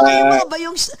 Baka yung mga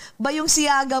bayong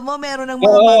siyaga mo, meron ng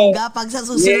mga mangga pag sa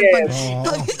susunod.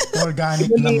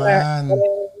 Organic naman.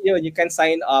 Yun, you can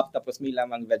sign up tapos may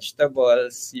lamang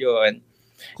vegetables. Yun.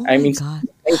 Oh my God.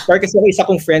 Kasi ako isa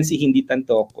kong friend si Hindi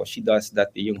Tantoco, she does that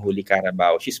yung Holy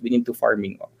Carabao. She's been into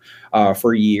farming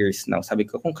for years now. Sabi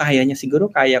ko, kung kaya niya, siguro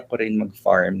kaya ko rin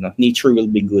mag-farm. No? Nature will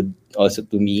be good also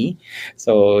to me.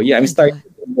 So yeah, I'm starting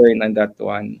to learn on that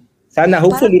one. Sana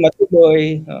hopefully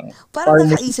matuloy.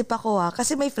 Parang nakaisip ako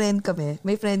kasi may friend kami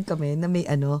na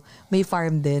may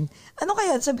farm din. Ano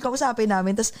kaya, sabi ko, usapin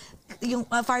namin, tapos yung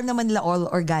farm naman nila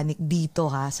all organic dito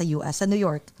sa US, sa New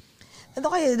York.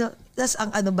 Ano kaya, tas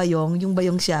ang bayong, yung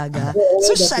bayong siyaga.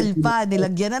 Social pa,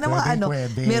 nilagyan na ng mga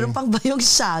Pwede. meron pang bayong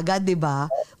siyaga, di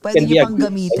ba? Pwede nyo pang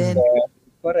gamitin.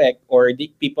 Correct. Or the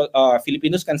people,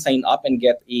 Filipinos can sign up and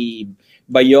get a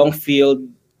bayong field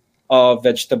of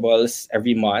vegetables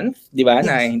every month, di ba?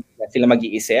 Yes. Na hindi sila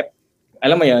mag-iisip.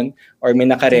 Alam mo yun? Or may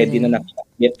naka-ready na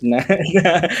nakakit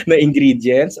na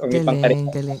ingredients or may pang-karek.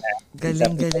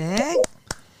 Galing.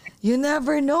 You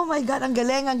never know. My God, ang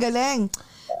galing.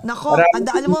 Nako,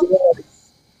 alam mo.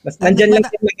 Nandyan lang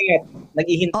yung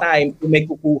naghihintay kung may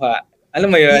kukuha.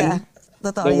 Alam mo yun? Yeah,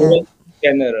 totoo the world is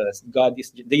generous.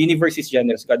 The universe is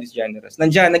generous. God is generous.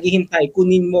 Nandyan, naghihintay.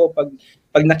 Kunin mo.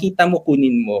 Pag nakita mo,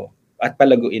 kunin mo. At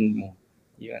palaguin mo.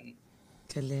 Yun.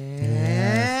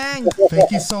 Galing.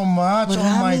 Thank you so much. Maraming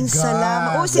oh my God.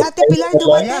 salamat. Si Ate Pilar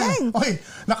dumating. Oy,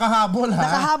 nakahabol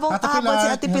Nakahabol si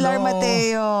Ate Pilar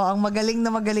Mateo. Ang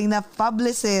magaling na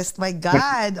publicist. My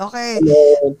God. Okay.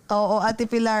 Oo, Ate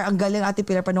Pilar. Ang galing, Ate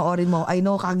Pilar. Panoorin mo. I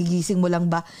know, kagigising mo lang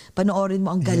ba? Panoorin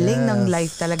mo. Ang galing ng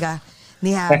life talaga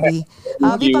ni Javi.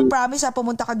 Javi, pag-promise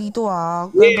pumunta ka dito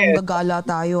Hanggang gagala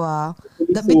tayo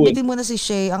Bitbitin mo na si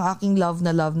Shay, ang aking love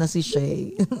na si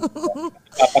Shay.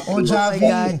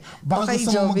 Javi, baka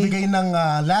gusto mo magbigay ng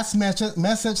last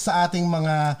message sa ating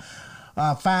mga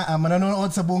manonood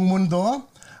sa buong mundo.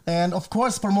 And of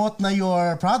course, promote na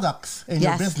your products and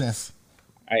your business.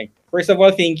 First of all,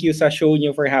 thank you sa show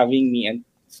niyo for having me. And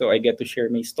so I get to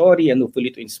share my story and hopefully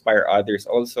to inspire others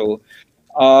also.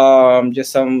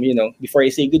 Just some, before I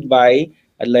say goodbye,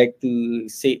 I'd like to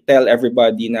tell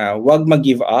everybody na wag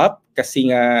mag-give up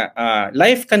kasi nga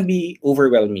life can be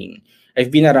overwhelming. I've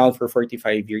been around for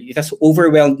 45 years. It has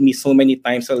overwhelmed me so many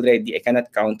times already. I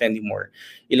cannot count anymore.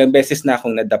 Ilang beses na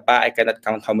akong nadapa. I cannot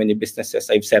count how many businesses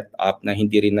I've set up na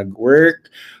hindi rin nag-work.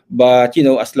 But,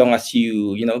 as long as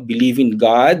you, believe in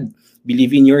God,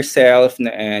 believe in yourself,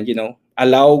 and,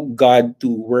 allow God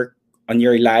to work on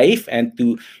your life and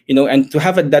to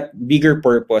have that bigger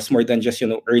purpose more than just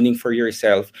earning for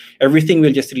yourself, everything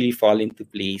will just really fall into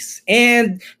place.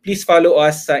 And please follow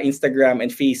us sa Instagram and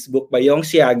Facebook, Bayong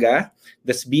Siaga.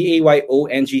 That's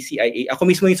BAYONGCIA. Ako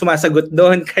mismo yung sumasagot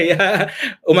doon, kaya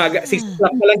umaga 6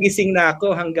 o'clock pa lang gising na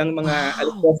ako hanggang mga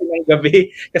 12 ng gabi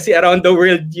kasi around the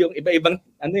world yung iba-ibang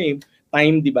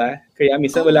time, di ba? Kaya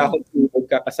minsan wala akong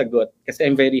kakasagot kasi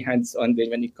I'm very hands-on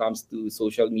din when it comes to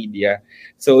social media.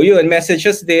 So yun,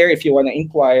 messages there if you want to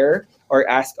inquire or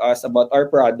ask us about our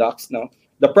products,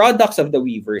 the products of the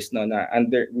weavers, na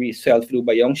we sell through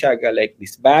Bayong Siaga, like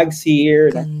these bags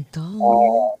here.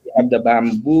 We have the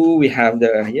bamboo, we have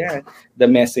the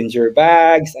messenger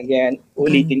bags. Again,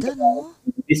 ulitin ko.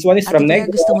 This one is from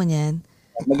Negros. Gusto mo niyan?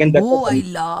 Maganda I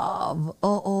love.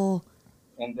 Oo.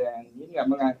 And then,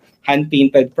 mga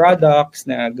hand-painted products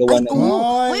na gawa ng...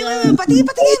 Wait, patingin!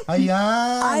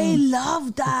 Ayan! I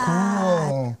love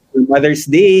that! Cool. Mother's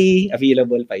Day,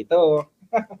 available pa ito.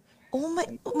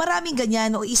 Maraming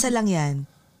ganyan o isa lang yan?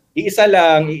 Iisa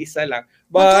lang.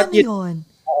 But, yun?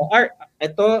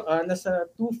 Ito, nasa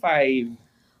 2.5.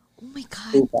 Oh my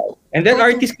God. 2.5. And then,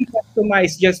 artists can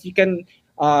customize. Just, you can...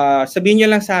 sabihin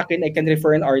nyo lang sa akin, I can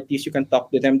refer an artist. You can talk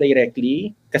to them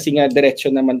directly. Kasi nga, diretso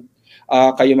naman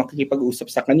kayo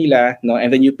makikipag-usap sa kanila, and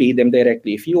then you pay them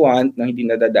directly if you want, hindi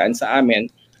nadadaan sa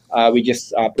amin. We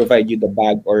just provide you the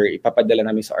bag or ipapadala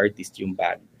namin sa artist yung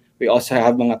bag. We also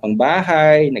have mga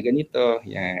pangbahay na ganito.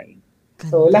 Yan.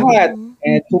 So lahat.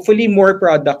 And hopefully more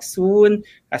products soon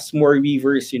as more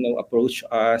weavers, approach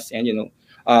us and,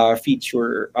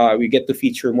 we get to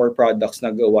feature more products na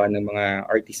gawa ng mga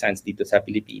artisans dito sa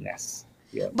Pilipinas.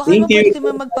 Yeah. Baka naman pwede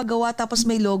naman magpagawa tapos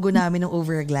may logo namin ng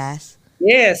Overglass.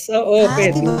 Yes, oo,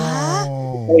 pwede. Diba?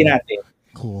 Gawin natin.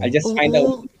 Cool. I'll just find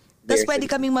out. Tapos pwede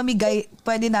kaming mamigay,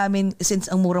 pwede namin, since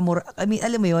ang mura-mura,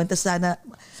 alam mo yun, tapos sana,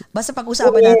 basta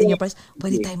pag-usapan natin yung price,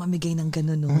 pwede tayo mamigay ng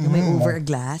gano'n, no? Na may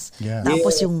Overglass. Yeah.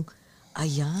 Tapos yung,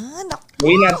 ayan,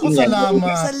 Gawin natin yan.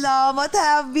 Salamat. Salamat,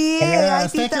 Habi.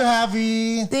 Yes, thank you, Javi.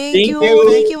 Thank you.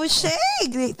 Thank you,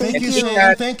 Shay. Thank you,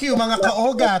 Shane. Thank you, mga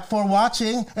kaogat, for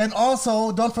watching. And also,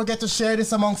 don't forget to share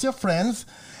this amongst your friends.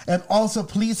 And also,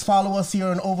 please follow us here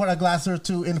on Over a Glass or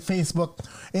Two in Facebook,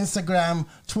 Instagram,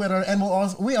 Twitter, and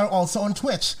we are also on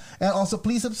Twitch. And also,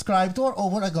 please subscribe to our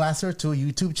Over a Glass or Two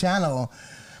YouTube channel.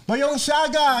 Bayong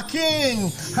Shaga,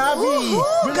 King, Javi,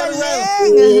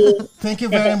 Villarreal. Thank you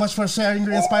very much for sharing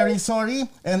your inspiring story.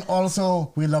 And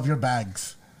also, we love your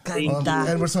bags. Ganda.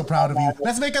 And we're so proud of you.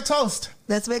 Let's make a toast.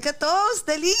 Let's make a toast.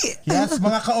 Dali. Yes,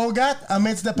 mga kaogat,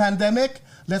 amidst the pandemic,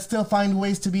 let's still find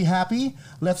ways to be happy.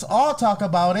 Let's all talk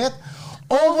about it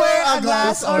over a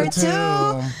glass or two.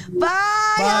 Bye,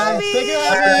 Bye. Habi. Thank you,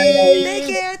 Javi. Take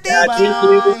care. Thank you.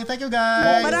 Thank you. Thank you,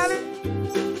 guys. Maraming